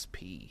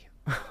XP,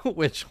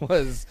 which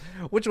was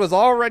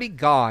already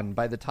gone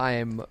by the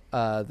time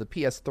the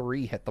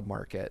PS3 hit the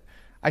market,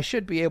 I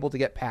should be able to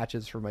get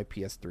patches for my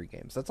PS3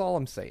 games. That's all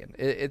I'm saying.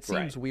 It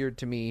seems weird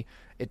to me.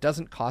 It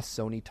doesn't cost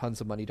Sony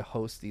tons of money to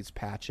host these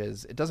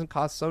patches. It doesn't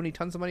cost Sony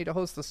tons of money to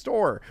host the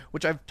store,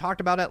 which I've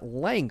talked about at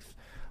length.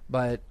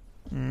 But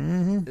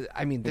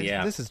I mean,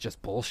 this is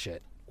just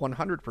bullshit.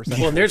 100%.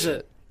 Well,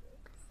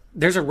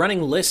 there's a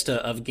running list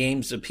of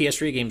games, of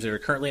PS3 games that are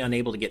currently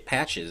unable to get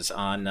patches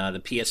on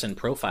the PSN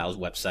Profiles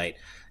website.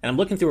 And I'm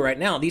looking through it right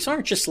now. These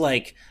aren't just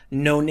like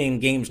no-name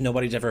games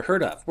nobody's ever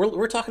heard of.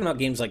 We're talking about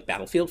games like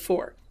Battlefield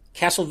 4,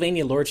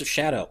 Castlevania Lords of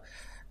Shadow,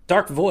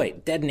 Dark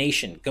Void, Dead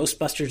Nation,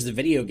 Ghostbusters the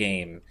video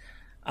game,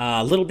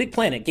 Little Big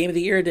Planet Game of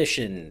the Year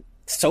Edition,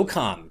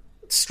 SOCOM,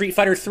 Street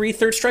Fighter 3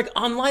 Third Strike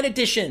Online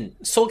Edition,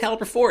 Soul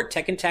Calibur 4,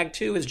 Tekken Tag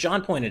 2, as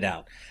John pointed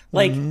out.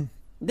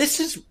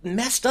 This is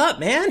messed up,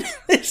 man.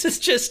 This is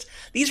just,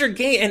 these are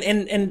game,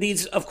 and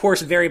these, of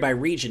course, vary by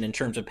region in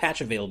terms of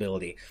patch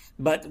availability.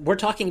 But we're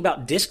talking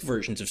about disc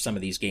versions of some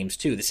of these games,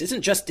 too. This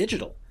isn't just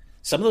digital.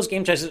 Some of those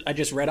games I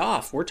just read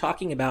off, we're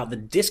talking about the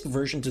disc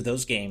versions of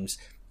those games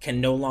can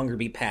no longer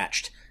be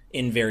patched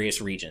in various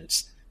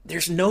regions.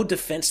 There's no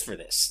defense for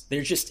this.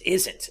 There just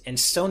isn't. And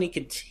Sony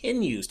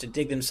continues to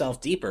dig themselves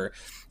deeper.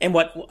 And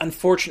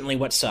unfortunately,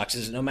 what sucks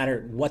is no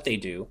matter what they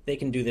do, they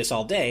can do this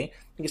all day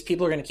because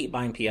people are going to keep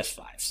buying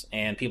PS5s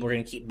and people are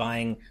going to keep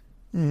buying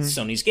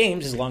Sony's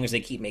games as long as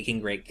they keep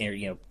making great,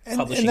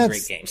 publishing and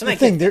great games. And the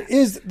thing, there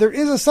is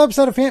a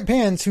subset of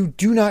fans who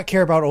do not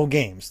care about old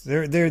games.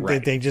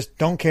 They just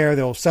don't care.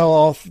 They'll sell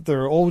off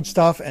their old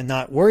stuff and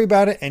not worry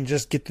about it and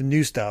just get the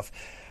new stuff.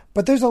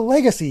 But there's a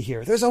legacy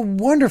here. There's a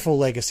wonderful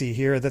legacy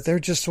here that they're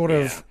just sort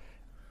of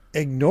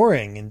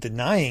ignoring and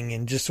denying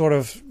and just sort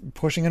of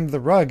pushing under the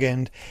rug.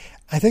 And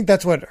I think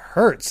that's what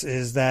hurts,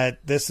 is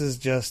that this is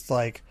just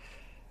like,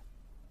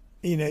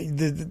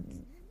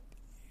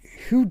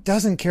 who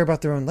doesn't care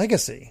about their own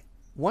legacy?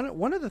 One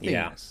of the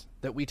things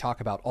that we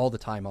talk about all the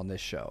time on this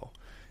show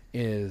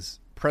is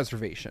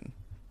preservation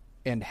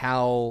and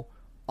how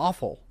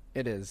awful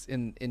it is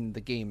in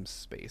the games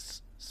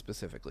space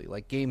specifically.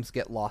 Like, games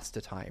get lost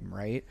to time,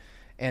 right?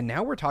 And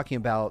now we're talking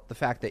about the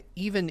fact that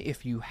even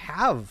if you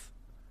have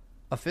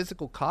a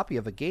physical copy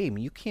of a game,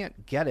 you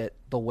can't get it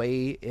the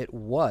way it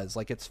was,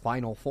 like its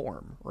final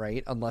form,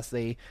 right? Unless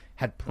they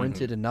had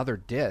printed another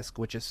disc,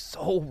 which is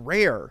so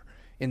rare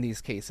in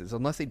these cases,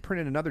 unless they'd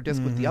printed another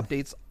disc with the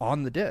updates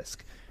on the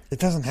disc. It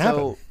doesn't happen.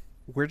 So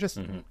we're just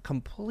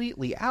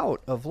completely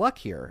out of luck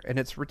here, and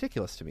it's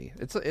ridiculous to me.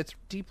 It's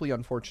deeply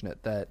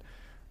unfortunate that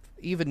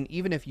even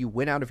if you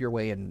went out of your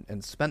way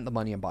and spent the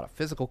money and bought a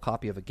physical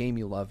copy of a game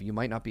you love, you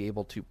might not be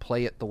able to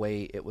play it the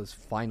way it was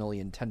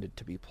finally intended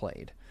to be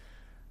played.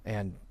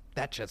 And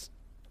that just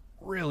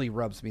really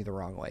rubs me the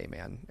wrong way,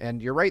 man.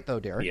 And you're right, though,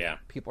 Derek. Yeah.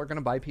 People are going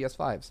to buy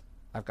PS5s.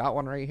 I've got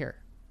one right here.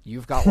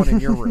 You've got one in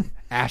your room.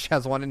 Ash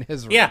has one in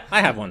his room. Yeah,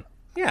 I have one.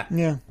 Yeah.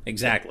 Yeah.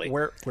 Exactly.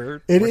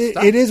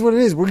 It is what it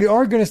is. We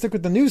are going to stick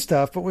with the new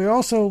stuff, but we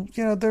also,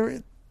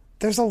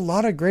 there's a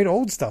lot of great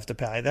old stuff to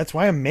play. That's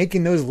why I'm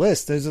making those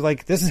lists. There's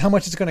like, this is how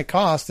much it's going to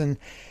cost. And,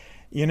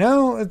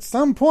 at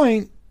some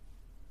point,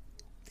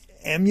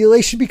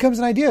 emulation becomes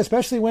an idea,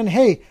 especially when,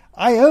 hey,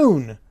 I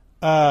own,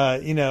 I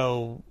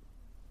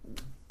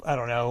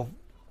don't know,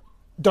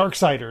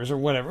 Darksiders or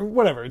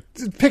whatever.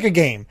 Pick a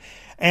game.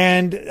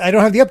 And I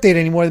don't have the update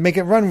anymore to make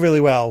it run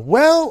really well.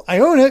 Well, I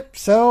own it,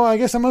 so I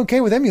guess I'm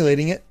okay with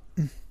emulating it.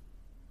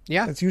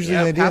 Yeah. That's usually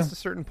the idea. Past a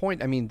certain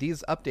point, I mean,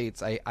 these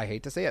updates, I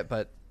hate to say it,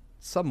 but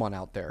someone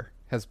out there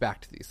has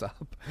backed these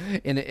up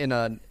in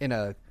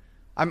a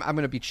I'm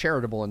going to be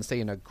charitable and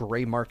say in a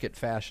gray market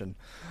fashion.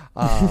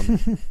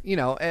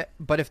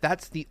 But if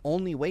that's the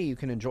only way you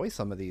can enjoy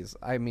some of these,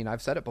 I mean,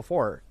 I've said it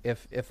before,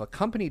 if a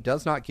company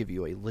does not give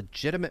you a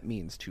legitimate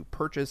means to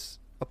purchase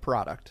a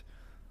product,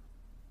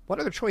 what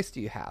other choice do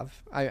you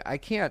have? I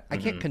can't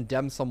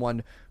condemn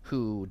someone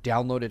who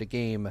downloaded a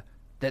game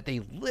that they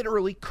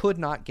literally could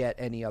not get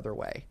any other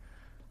way.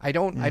 I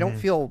don't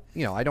feel,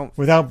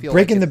 without feel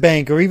breaking like the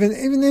bank, or even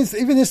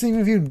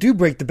if you do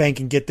break the bank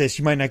and get this,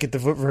 you might not get the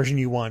version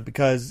you want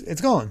because it's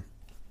gone.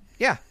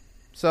 Yeah.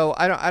 So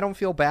I don't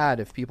feel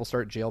bad if people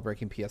start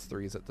jailbreaking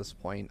PS3s at this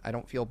point. I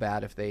don't feel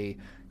bad if they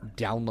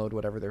download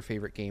whatever their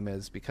favorite game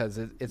is, because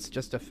it's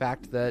just a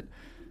fact that,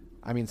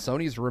 I mean,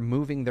 Sony's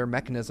removing their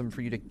mechanism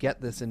for you to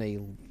get this in a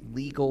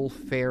legal,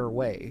 fair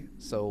way.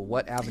 So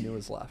what avenue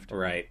is left?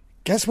 Right.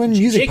 Guess when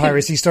music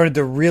piracy started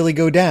to really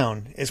go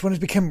down? It's when it's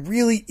become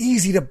really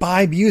easy to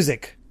buy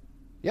music.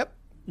 Yep.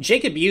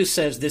 Jacob Yu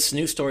says this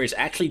news story is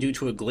actually due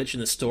to a glitch in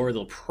the store.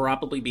 They'll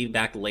probably be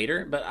back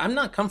later, but I'm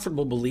not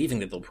comfortable believing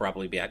that they'll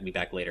probably be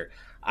back later.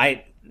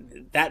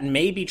 That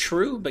may be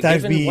true, but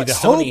given what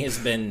Sony has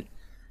been...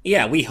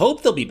 Yeah, we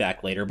hope they'll be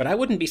back later, but I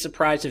wouldn't be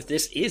surprised if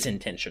this is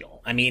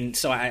intentional. I mean,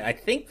 so I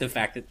think the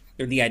fact that,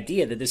 or the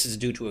idea that this is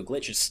due to a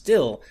glitch is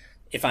still,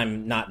 if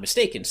I'm not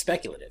mistaken,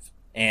 speculative.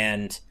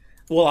 And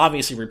we'll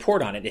obviously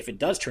report on it if it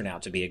does turn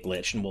out to be a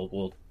glitch, and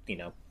we'll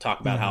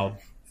talk about how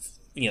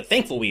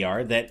thankful we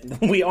are that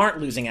we aren't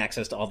losing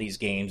access to all these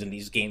games and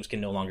these games can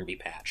no longer be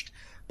patched.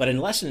 But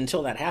unless and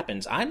until that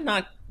happens, I'm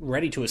not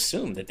ready to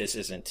assume that this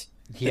isn't.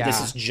 That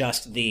this is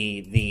just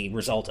the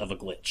result of a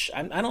glitch.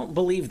 I don't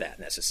believe that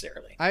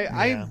necessarily.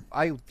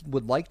 I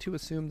would like to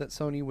assume that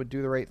Sony would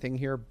do the right thing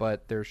here,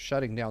 but they're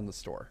shutting down the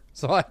store,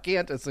 so I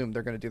can't assume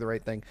they're going to do the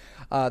right thing.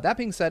 That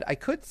being said, I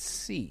could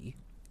see,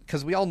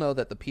 because we all know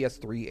that the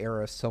PS3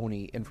 era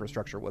Sony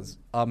infrastructure was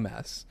a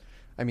mess.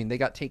 I mean, they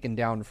got taken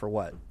down for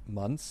what,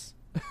 months?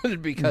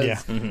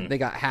 because they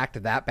got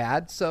hacked that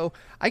bad. So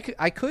I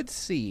could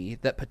see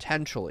that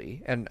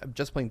potentially, and I'm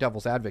just playing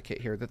devil's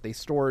advocate here, that they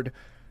stored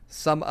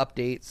some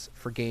updates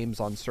for games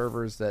on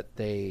servers that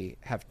they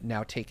have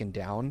now taken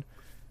down,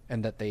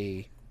 and that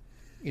they,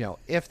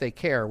 if they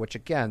care, which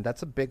again,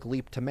 that's a big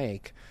leap to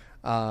make,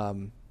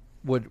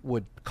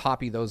 would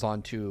copy those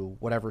onto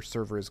whatever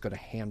server is going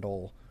to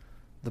handle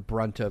the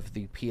brunt of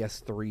the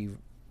PS3,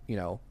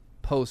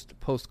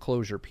 post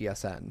closure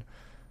PSN.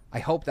 I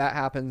hope that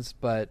happens,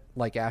 but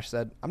like Ash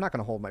said, I'm not going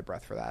to hold my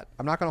breath for that.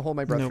 I'm not going to hold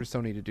my breath for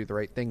Sony to do the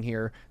right thing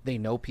here. They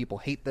know people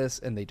hate this,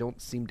 and they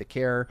don't seem to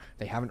care.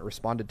 They haven't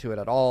responded to it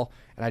at all,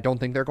 and I don't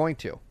think they're going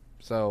to.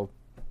 So,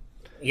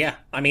 yeah,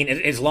 I mean,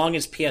 as long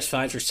as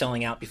PS5s are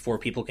selling out before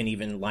people can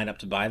even line up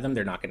to buy them,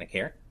 they're not going to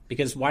care.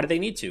 Because why do they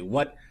need to?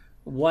 What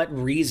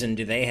reason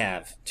do they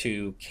have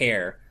to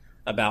care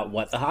about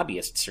what the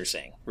hobbyists are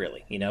saying,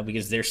 really?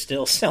 Because they're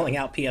still selling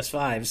out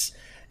PS5s.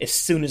 as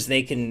soon as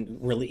they can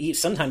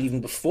release, sometimes even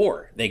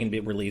before they can be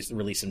release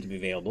them to be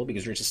available,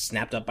 because they're just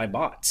snapped up by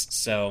bots.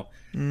 So,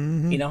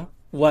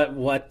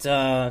 what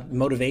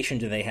motivation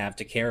do they have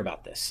to care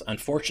about this?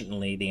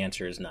 Unfortunately, the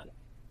answer is none.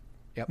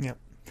 Yep.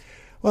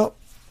 Well,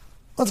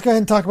 let's go ahead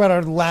and talk about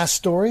our last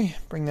story.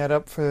 Bring that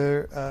up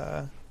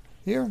for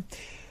here.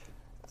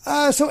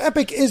 So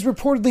Epic is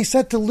reportedly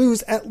set to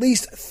lose at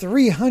least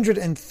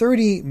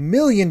 $330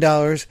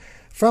 million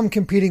from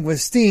competing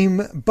with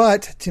Steam,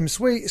 but Tim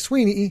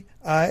Sweeney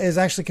is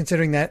actually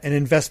considering that an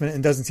investment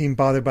and doesn't seem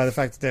bothered by the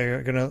fact that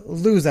they're going to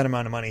lose that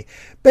amount of money.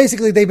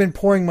 Basically, they've been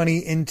pouring money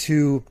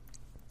into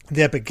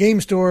the Epic Game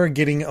Store,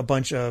 getting a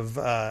bunch of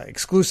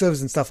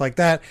exclusives and stuff like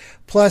that,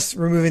 plus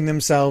removing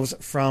themselves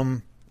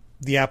from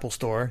the Apple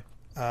Store.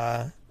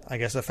 I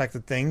guess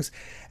affected things.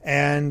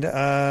 And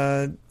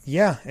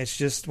it's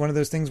just one of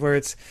those things where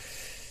it's,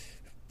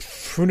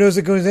 who knows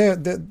it goes there,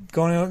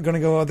 going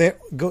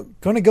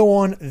to go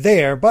on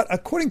there. But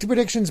according to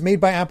predictions made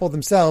by Apple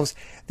themselves,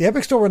 the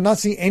Epic Store will not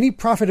see any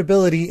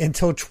profitability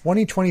until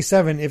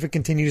 2027 if it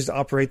continues to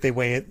operate the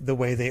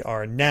way they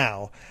are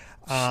now.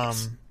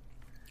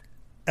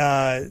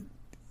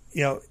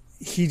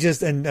 He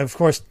just, and of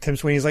course Tim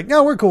Sweeney's like,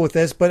 no, we're cool with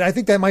this, but I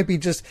think that might be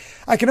just,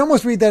 I can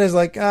almost read that as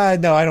like,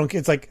 no, I don't,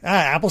 it's like,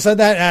 Apple said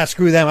that,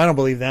 screw them, I don't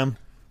believe them.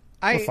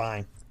 We're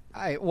fine.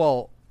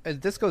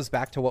 This goes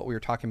back to what we were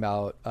talking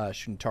about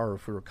Shuntaro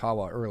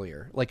Furukawa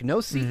earlier. Like, no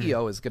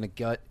CEO is going to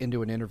get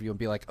into an interview and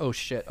be like, oh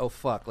shit, oh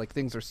fuck, like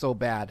things are so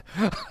bad.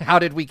 How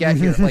did we get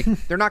here? Like,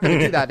 they're not going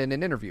to do that in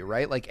an interview,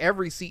 right? Like,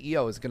 every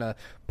CEO is going to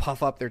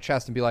puff up their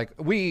chest and be like,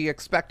 we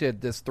expected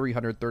this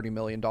 $330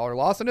 million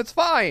loss and it's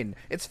fine.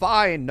 It's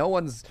fine.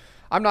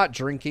 I'm not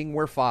drinking.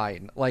 We're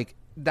fine. Like,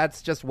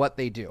 that's just what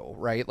they do,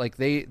 right? Like,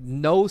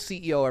 no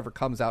CEO ever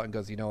comes out and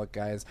goes, you know what,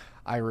 guys,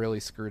 I really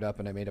screwed up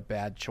and I made a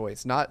bad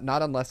choice. Not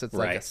unless it's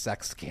like a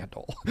sex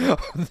scandal.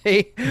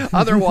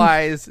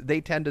 Otherwise they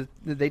tend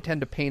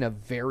to paint a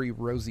very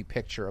rosy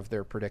picture of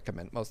their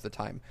predicament most of the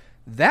time.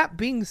 That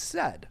being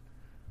said,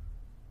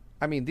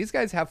 I mean, these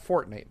guys have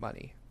Fortnite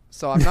money,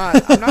 so I'm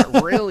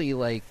not really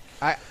like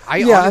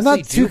I'm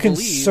not too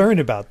concerned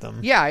about them.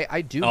 Yeah,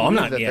 I do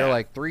believe that they're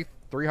like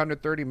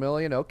 330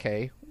 million.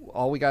 Okay.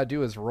 All we got to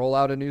do is roll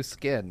out a new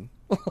skin.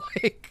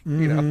 I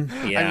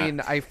mean,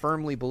 I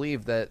firmly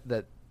believe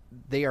that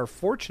they are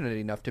fortunate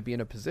enough to be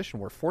in a position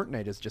where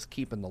Fortnite is just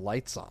keeping the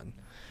lights on.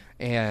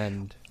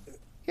 And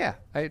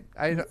I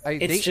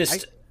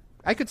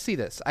could see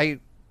this. I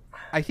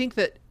think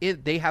that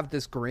they have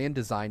this grand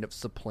design of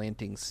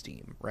supplanting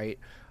Steam, right?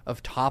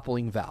 Of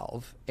toppling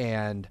Valve,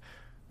 and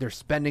they're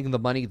spending the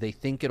money they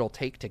think it'll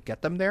take to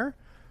get them there.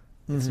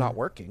 It's not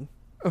working,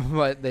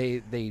 but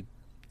they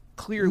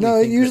clearly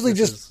it usually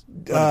just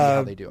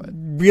how they do it.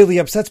 Really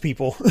upsets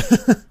people.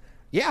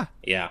 Yeah.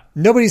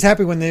 Nobody's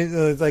happy when they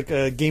like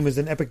a game is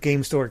an Epic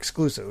Game Store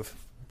exclusive.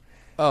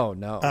 Oh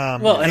no.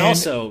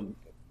 Also,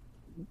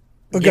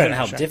 given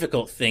how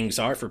difficult things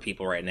are for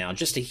people right now,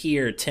 just to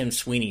hear Tim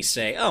Sweeney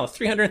say, "Oh,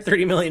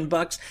 $330 million,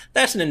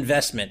 that's an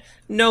investment.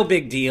 No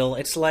big deal."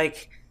 It's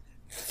like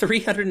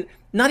 $1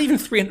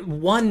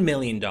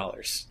 million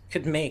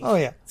could make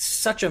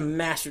such a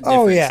massive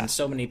difference in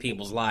so many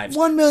people's lives.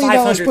 $1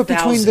 million put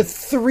between the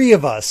three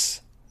of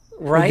us,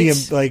 right?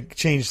 Would be like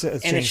change and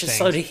it's just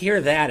so to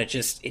hear that it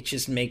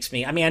just makes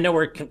me. I mean, I know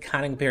we're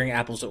kind of comparing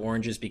apples to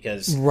oranges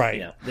because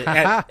the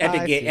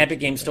Epic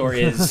Game Store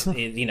is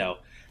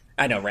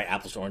I know, right?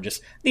 Apples to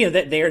oranges.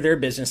 They're their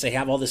business. They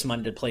have all this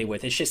money to play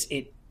with. It's just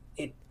it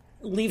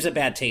leaves a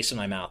bad taste in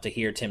my mouth to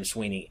hear Tim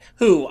Sweeney,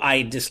 who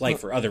I dislike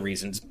for other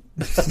reasons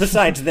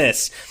besides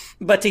this,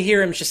 but to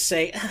hear him just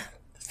say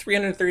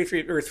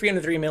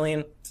 333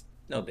 million,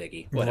 no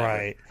biggie, whatever.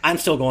 Right. I'm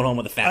still going home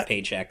with a fat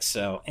paycheck,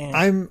 so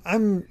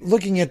I'm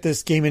looking at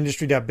this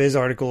GameIndustry.biz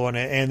article on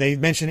it, and they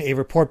mentioned a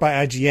report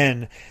by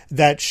IGN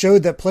that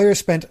showed that players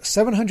spent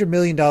 $700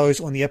 million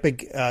on the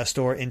Epic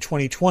Store in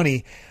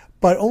 2020.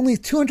 But only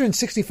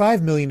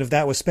 $265 million of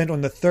that was spent on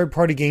the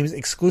third-party games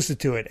exclusive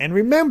to it. And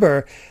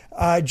remember,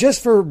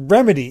 just for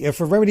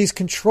Remedy's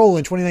Control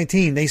in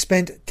 2019, they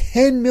spent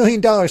 $10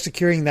 million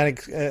securing that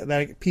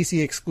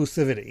PC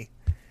exclusivity.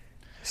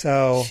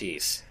 So,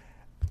 jeez,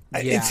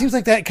 it seems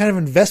like that kind of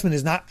investment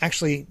is not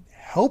actually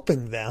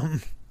helping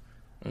them.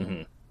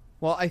 Mm-hmm.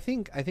 Well, I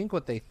think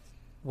what they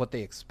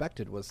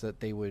expected was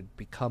that they would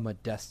become a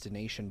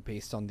destination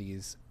based on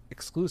these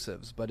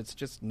exclusives, but it's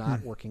just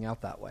not working out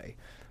that way.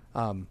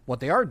 What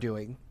they are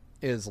doing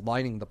is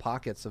lining the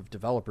pockets of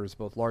developers,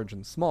 both large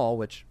and small,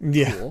 which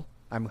cool.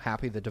 I'm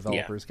happy the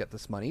developers get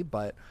this money,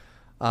 but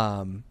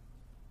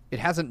it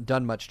hasn't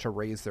done much to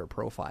raise their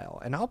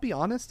profile. And I'll be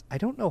honest, I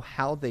don't know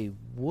how they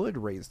would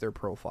raise their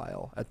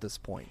profile at this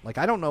point. Like,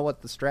 I don't know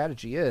what the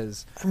strategy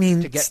is. I mean,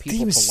 to get Steam's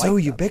people to so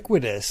like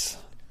ubiquitous.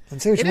 And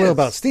say what you will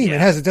about Steam,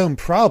 it has its own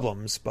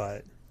problems,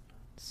 but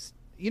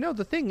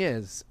the thing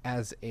is,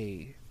 as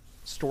a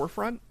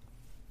storefront,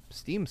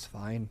 Steam's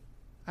fine.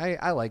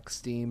 I like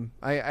Steam.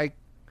 I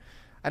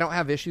don't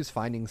have issues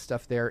finding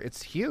stuff there.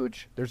 It's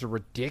huge. There's a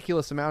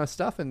ridiculous amount of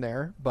stuff in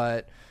there,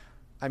 but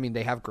I mean,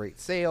 they have great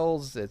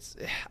sales.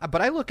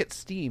 But I look at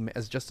Steam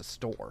as just a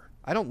store.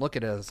 I don't look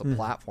at it as a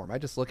platform. I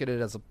just look at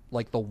it as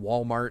like the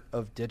Walmart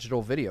of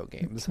digital video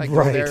games. I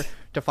go there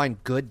to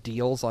find good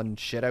deals on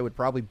shit I would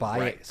probably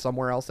buy it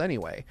somewhere else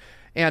anyway.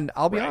 And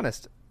I'll be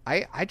honest,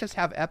 I just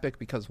have Epic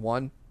because,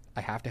 one,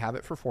 I have to have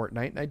it for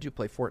Fortnite, and I do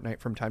play Fortnite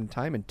from time to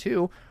time, and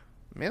two,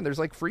 man, there's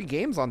like free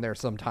games on there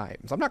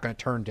sometimes. I'm not going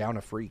to turn down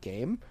a free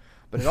game,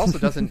 but it also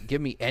doesn't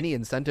give me any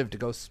incentive to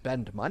go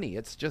spend money.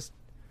 It's just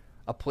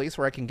a place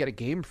where I can get a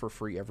game for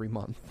free every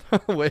month,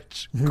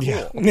 which, cool.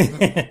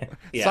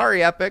 Yeah.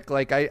 Sorry, Epic.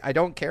 Like, I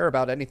don't care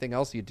about anything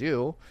else you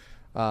do.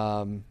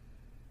 But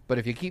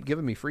if you keep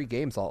giving me free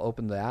games, I'll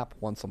open the app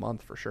once a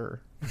month for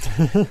sure.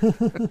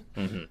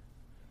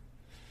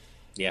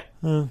 Yeah.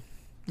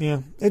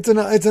 Yeah, it's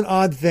an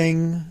odd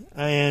thing,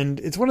 and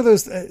it's one of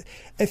those.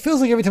 It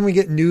feels like every time we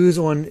get news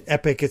on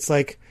Epic, it's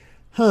like,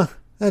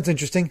 that's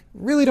interesting.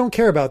 Really don't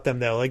care about them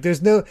though. Like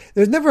there's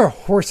never a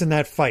horse in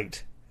that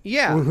fight.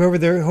 Yeah. Whoever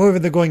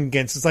they're going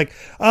against, it's like,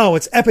 oh,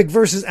 it's Epic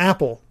versus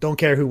Apple. Don't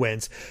care who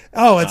wins.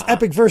 Oh, it's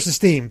Epic versus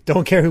Steam.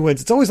 Don't care who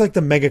wins. It's always like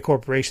the mega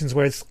corporations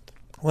where it's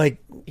like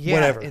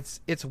whatever.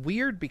 It's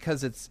weird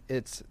because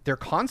they're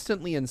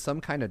constantly in some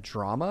kind of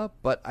drama,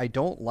 but I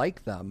don't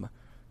like them.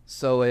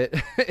 So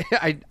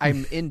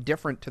I'm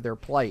indifferent to their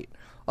plight.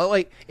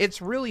 Like,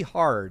 it's really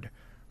hard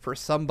for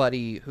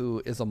somebody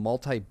who is a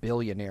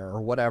multi-billionaire or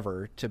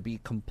whatever to be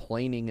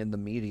complaining in the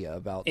media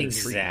about their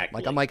treatment.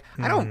 Like, I'm like,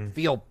 I don't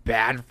feel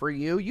bad for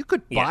you. You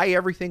could buy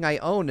everything I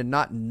own and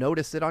not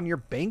notice it on your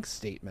bank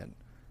statement.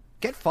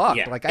 Get fucked.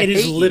 Yeah. Like, it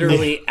is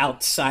literally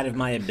outside of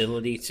my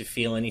ability to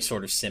feel any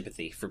sort of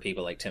sympathy for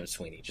people like Tim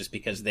Sweeney, just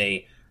because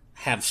they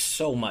have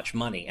so much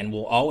money and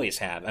will always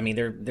have. I mean,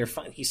 they're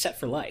fine. He's set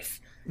for life,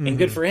 and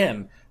good for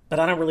him. But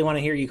I don't really want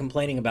to hear you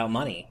complaining about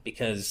money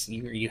because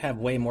you have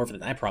way more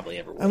than I probably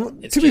ever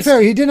would. To be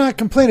fair, he did not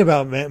complain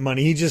about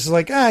money. He just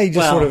sort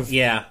of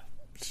yeah.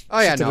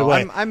 Oh yeah, no.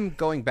 I'm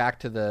going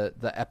back to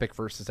the Epic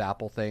versus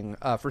Apple thing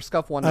for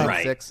Scuff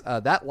 196.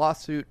 That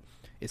lawsuit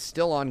is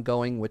still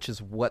ongoing, which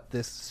is what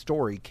this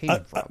story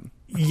came from.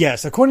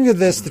 Yes, according to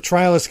this, the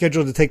trial is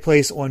scheduled to take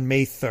place on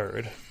May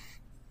 3rd.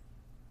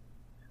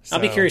 I'll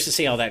be curious to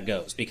see how that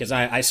goes, because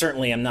I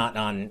certainly am not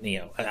on,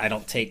 I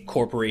don't take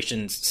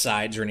corporations'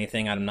 sides or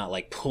anything. I'm not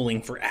like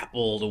pulling for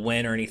Apple to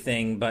win or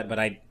anything, but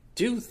I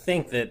do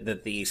think that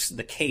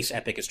the case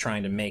Epic is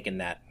trying to make in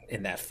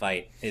that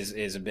fight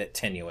is a bit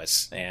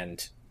tenuous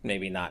and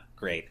maybe not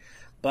great.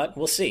 But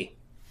we'll see.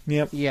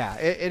 Yep. Yeah,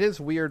 it is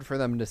weird for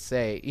them to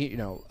say,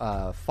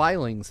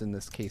 filings in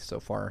this case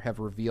so far have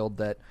revealed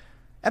that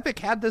Epic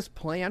had this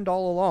planned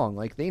all along.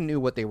 Like, they knew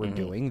what they were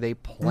doing. They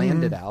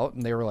planned it out,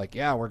 and they were like,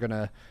 yeah, we're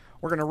gonna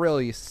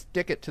really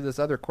stick it to this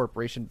other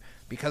corporation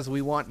because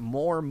we want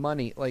more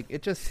money. Like,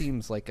 it just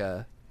seems like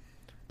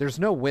there's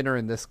no winner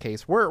in this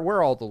case.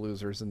 We're all the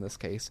losers in this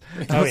case.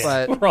 Oh,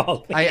 yeah.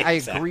 But I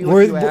agree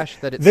with you, Ash,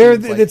 that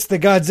it's the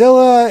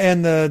Godzilla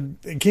and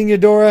the King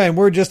Ghidorah, and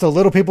we're just the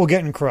little people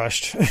getting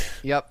crushed.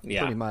 Yep,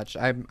 yeah. Pretty much.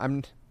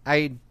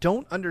 I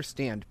don't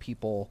understand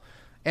people.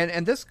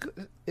 And this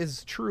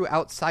is true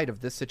outside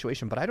of this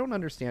situation, but I don't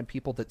understand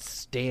people that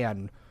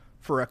stand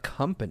for a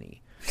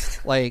company.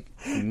 Like,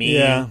 me,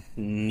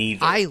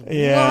 neither.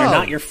 They're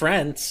not your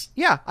friends.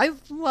 Yeah, I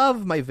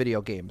love my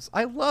video games.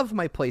 I love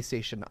my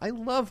PlayStation. I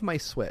love my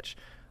Switch.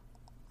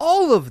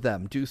 All of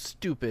them do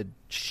stupid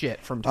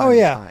shit from time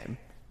to time.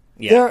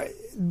 Yeah.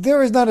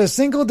 There is not a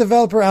single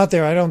developer out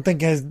there, I don't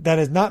think, that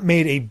has not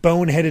made a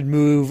boneheaded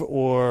move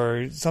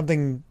or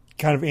something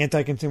kind of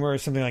anti-consumer or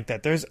something like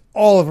that. There's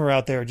all of them are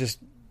out there just...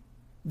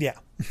 Yeah.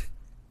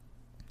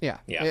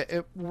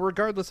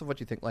 Regardless of what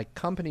you think, like,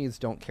 companies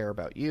don't care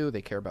about you.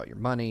 They care about your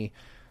money.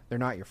 They're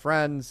not your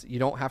friends. You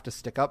don't have to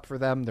stick up for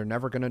them. They're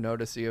never going to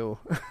notice you.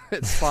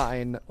 It's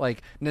fine.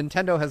 Like,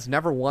 Nintendo has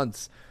never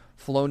once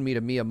flown me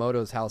to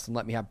Miyamoto's house and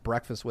let me have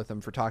breakfast with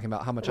him for talking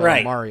about how much I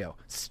love Mario.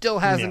 Still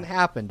hasn't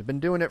happened. Been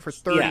doing it for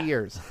 30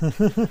 years.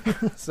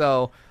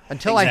 So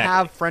until I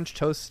have French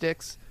toast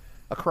sticks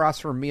across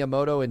from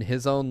Miyamoto in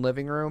his own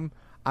living room,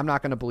 I'm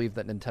not going to believe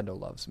that Nintendo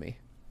loves me.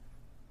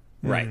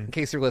 Right. In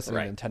case you're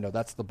listening, Nintendo,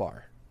 that's the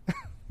bar.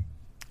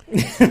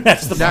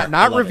 That's the bar.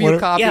 Not review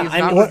copies,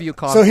 review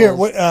consoles. So here,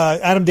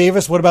 Adam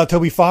Davis, what about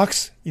Toby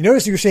Fox? You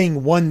notice you're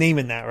saying one name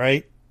in that,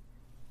 right?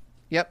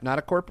 Yep, not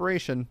a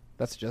corporation.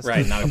 That's just not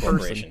a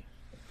corporation. Person.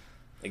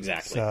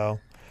 Exactly. So,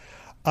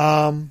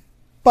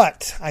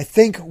 but I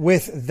think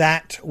with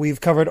that,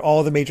 we've covered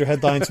all the major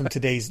headlines from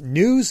today's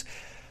news.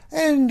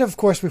 And, of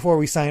course, before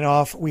we sign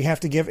off, we have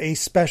to give a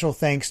special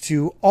thanks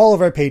to all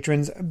of our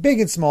patrons,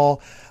 big and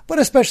small, but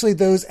especially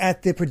those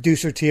at the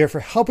producer tier for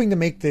helping to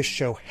make this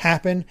show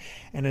happen.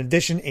 In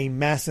addition, a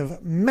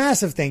massive,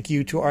 massive thank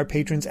you to our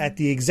patrons at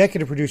the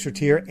executive producer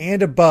tier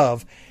and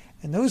above.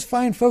 And those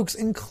fine folks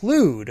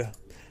include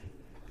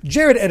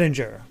Jared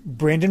Edinger,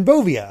 Brandon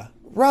Bovia,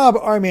 Rob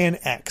Arman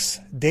X,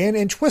 Dan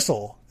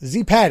Inchwhistle,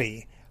 Z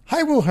Patty,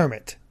 Hyrule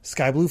Hermit,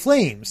 Sky Blue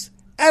Flames,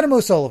 Adam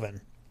O'Sullivan,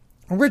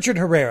 Richard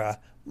Herrera,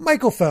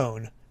 Michael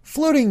Phone,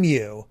 Floating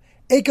Mew,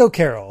 Aiko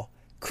Carroll,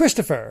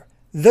 Christopher,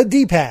 The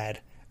D-Pad,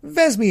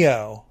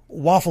 Vesmio,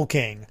 Waffle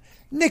King,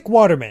 Nick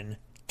Waterman,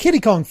 Kitty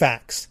Kong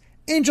Facts,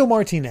 Angel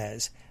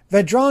Martinez,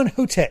 Vedran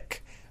Hutik,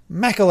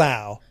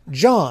 Makalau,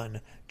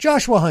 John,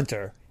 Joshua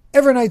Hunter,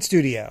 Evernight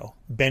Studio,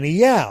 Benny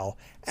Yao,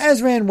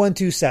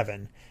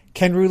 Azran127,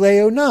 Ken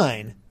Rouleo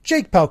 9,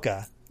 Jake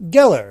Pelka,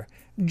 Geller,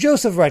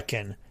 Joseph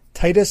Rutkin,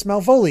 Titus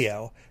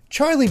Malvolio,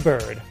 Charlie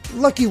Bird,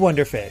 Lucky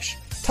Wonderfish,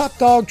 Top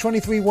Dog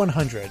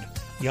 23100,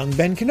 Young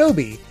Ben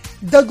Kenobi,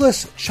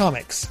 Douglas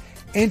Chomix,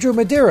 Andrew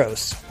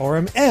Medeiros,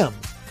 Orem M,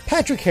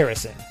 Patrick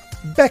Harrison,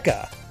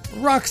 Becca,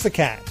 Rocks the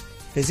Cat,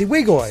 Fizzy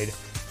Wigoid,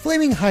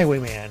 Flaming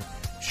Highwayman,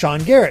 Sean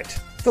Garrett,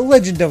 The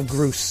Legend of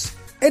Groose,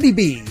 Eddie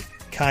B,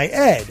 Kai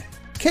Ed,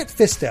 Kit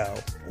Fisto,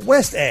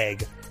 West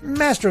Egg,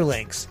 Master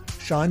Lynx,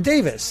 Sean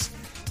Davis,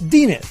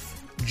 Deaneth,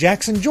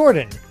 Jackson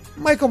Jordan,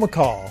 Michael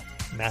McCall,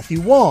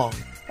 Matthew Wong,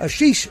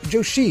 Ashish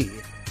Joshi,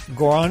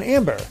 Goron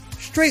Amber,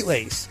 Straight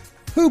Lace,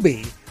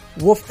 Hoobie,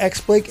 Wolf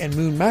X Blake and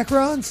Moon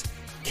Macarons,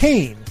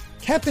 Kane,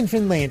 Captain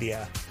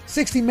Finlandia,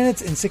 60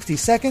 Minutes and 60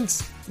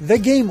 Seconds, The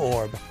Game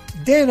Orb,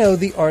 Dano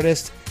the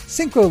Artist,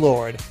 Synchro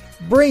Lord,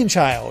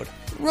 Brainchild,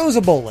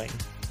 Rosa Bowling,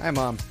 Hi,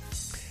 Mom.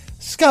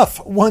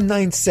 Scuff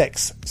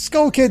 196,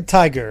 Skull Kid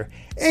Tiger,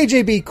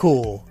 AJB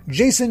Cool,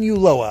 Jason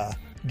Uloa,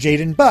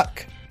 Jaden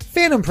Buck,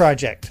 Phantom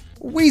Project,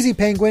 Wheezy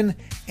Penguin,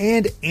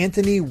 and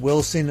Anthony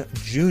Wilson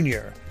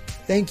Jr.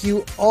 Thank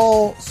you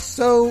all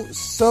so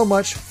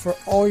much for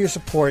all your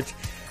support.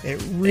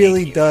 It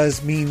really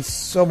does mean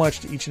so much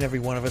to each and every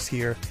one of us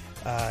here.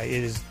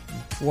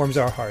 Warms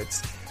our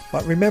hearts.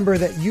 But remember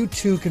that you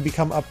too can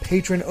become a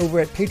patron over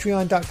at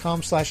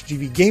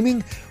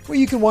patreon.com/gvgaming, where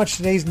you can watch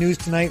today's news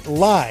tonight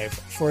live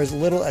for as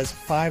little as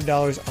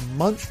 $5 a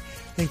month.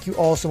 Thank you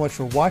all so much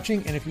for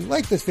watching, and if you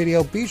like this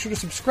video, be sure to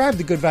subscribe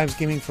to Good Vibes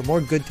Gaming for more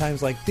good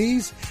times like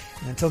these.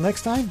 And until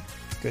next time,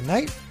 good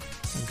night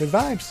and good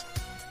vibes.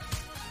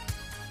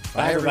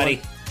 Bye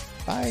everybody.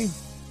 Bye.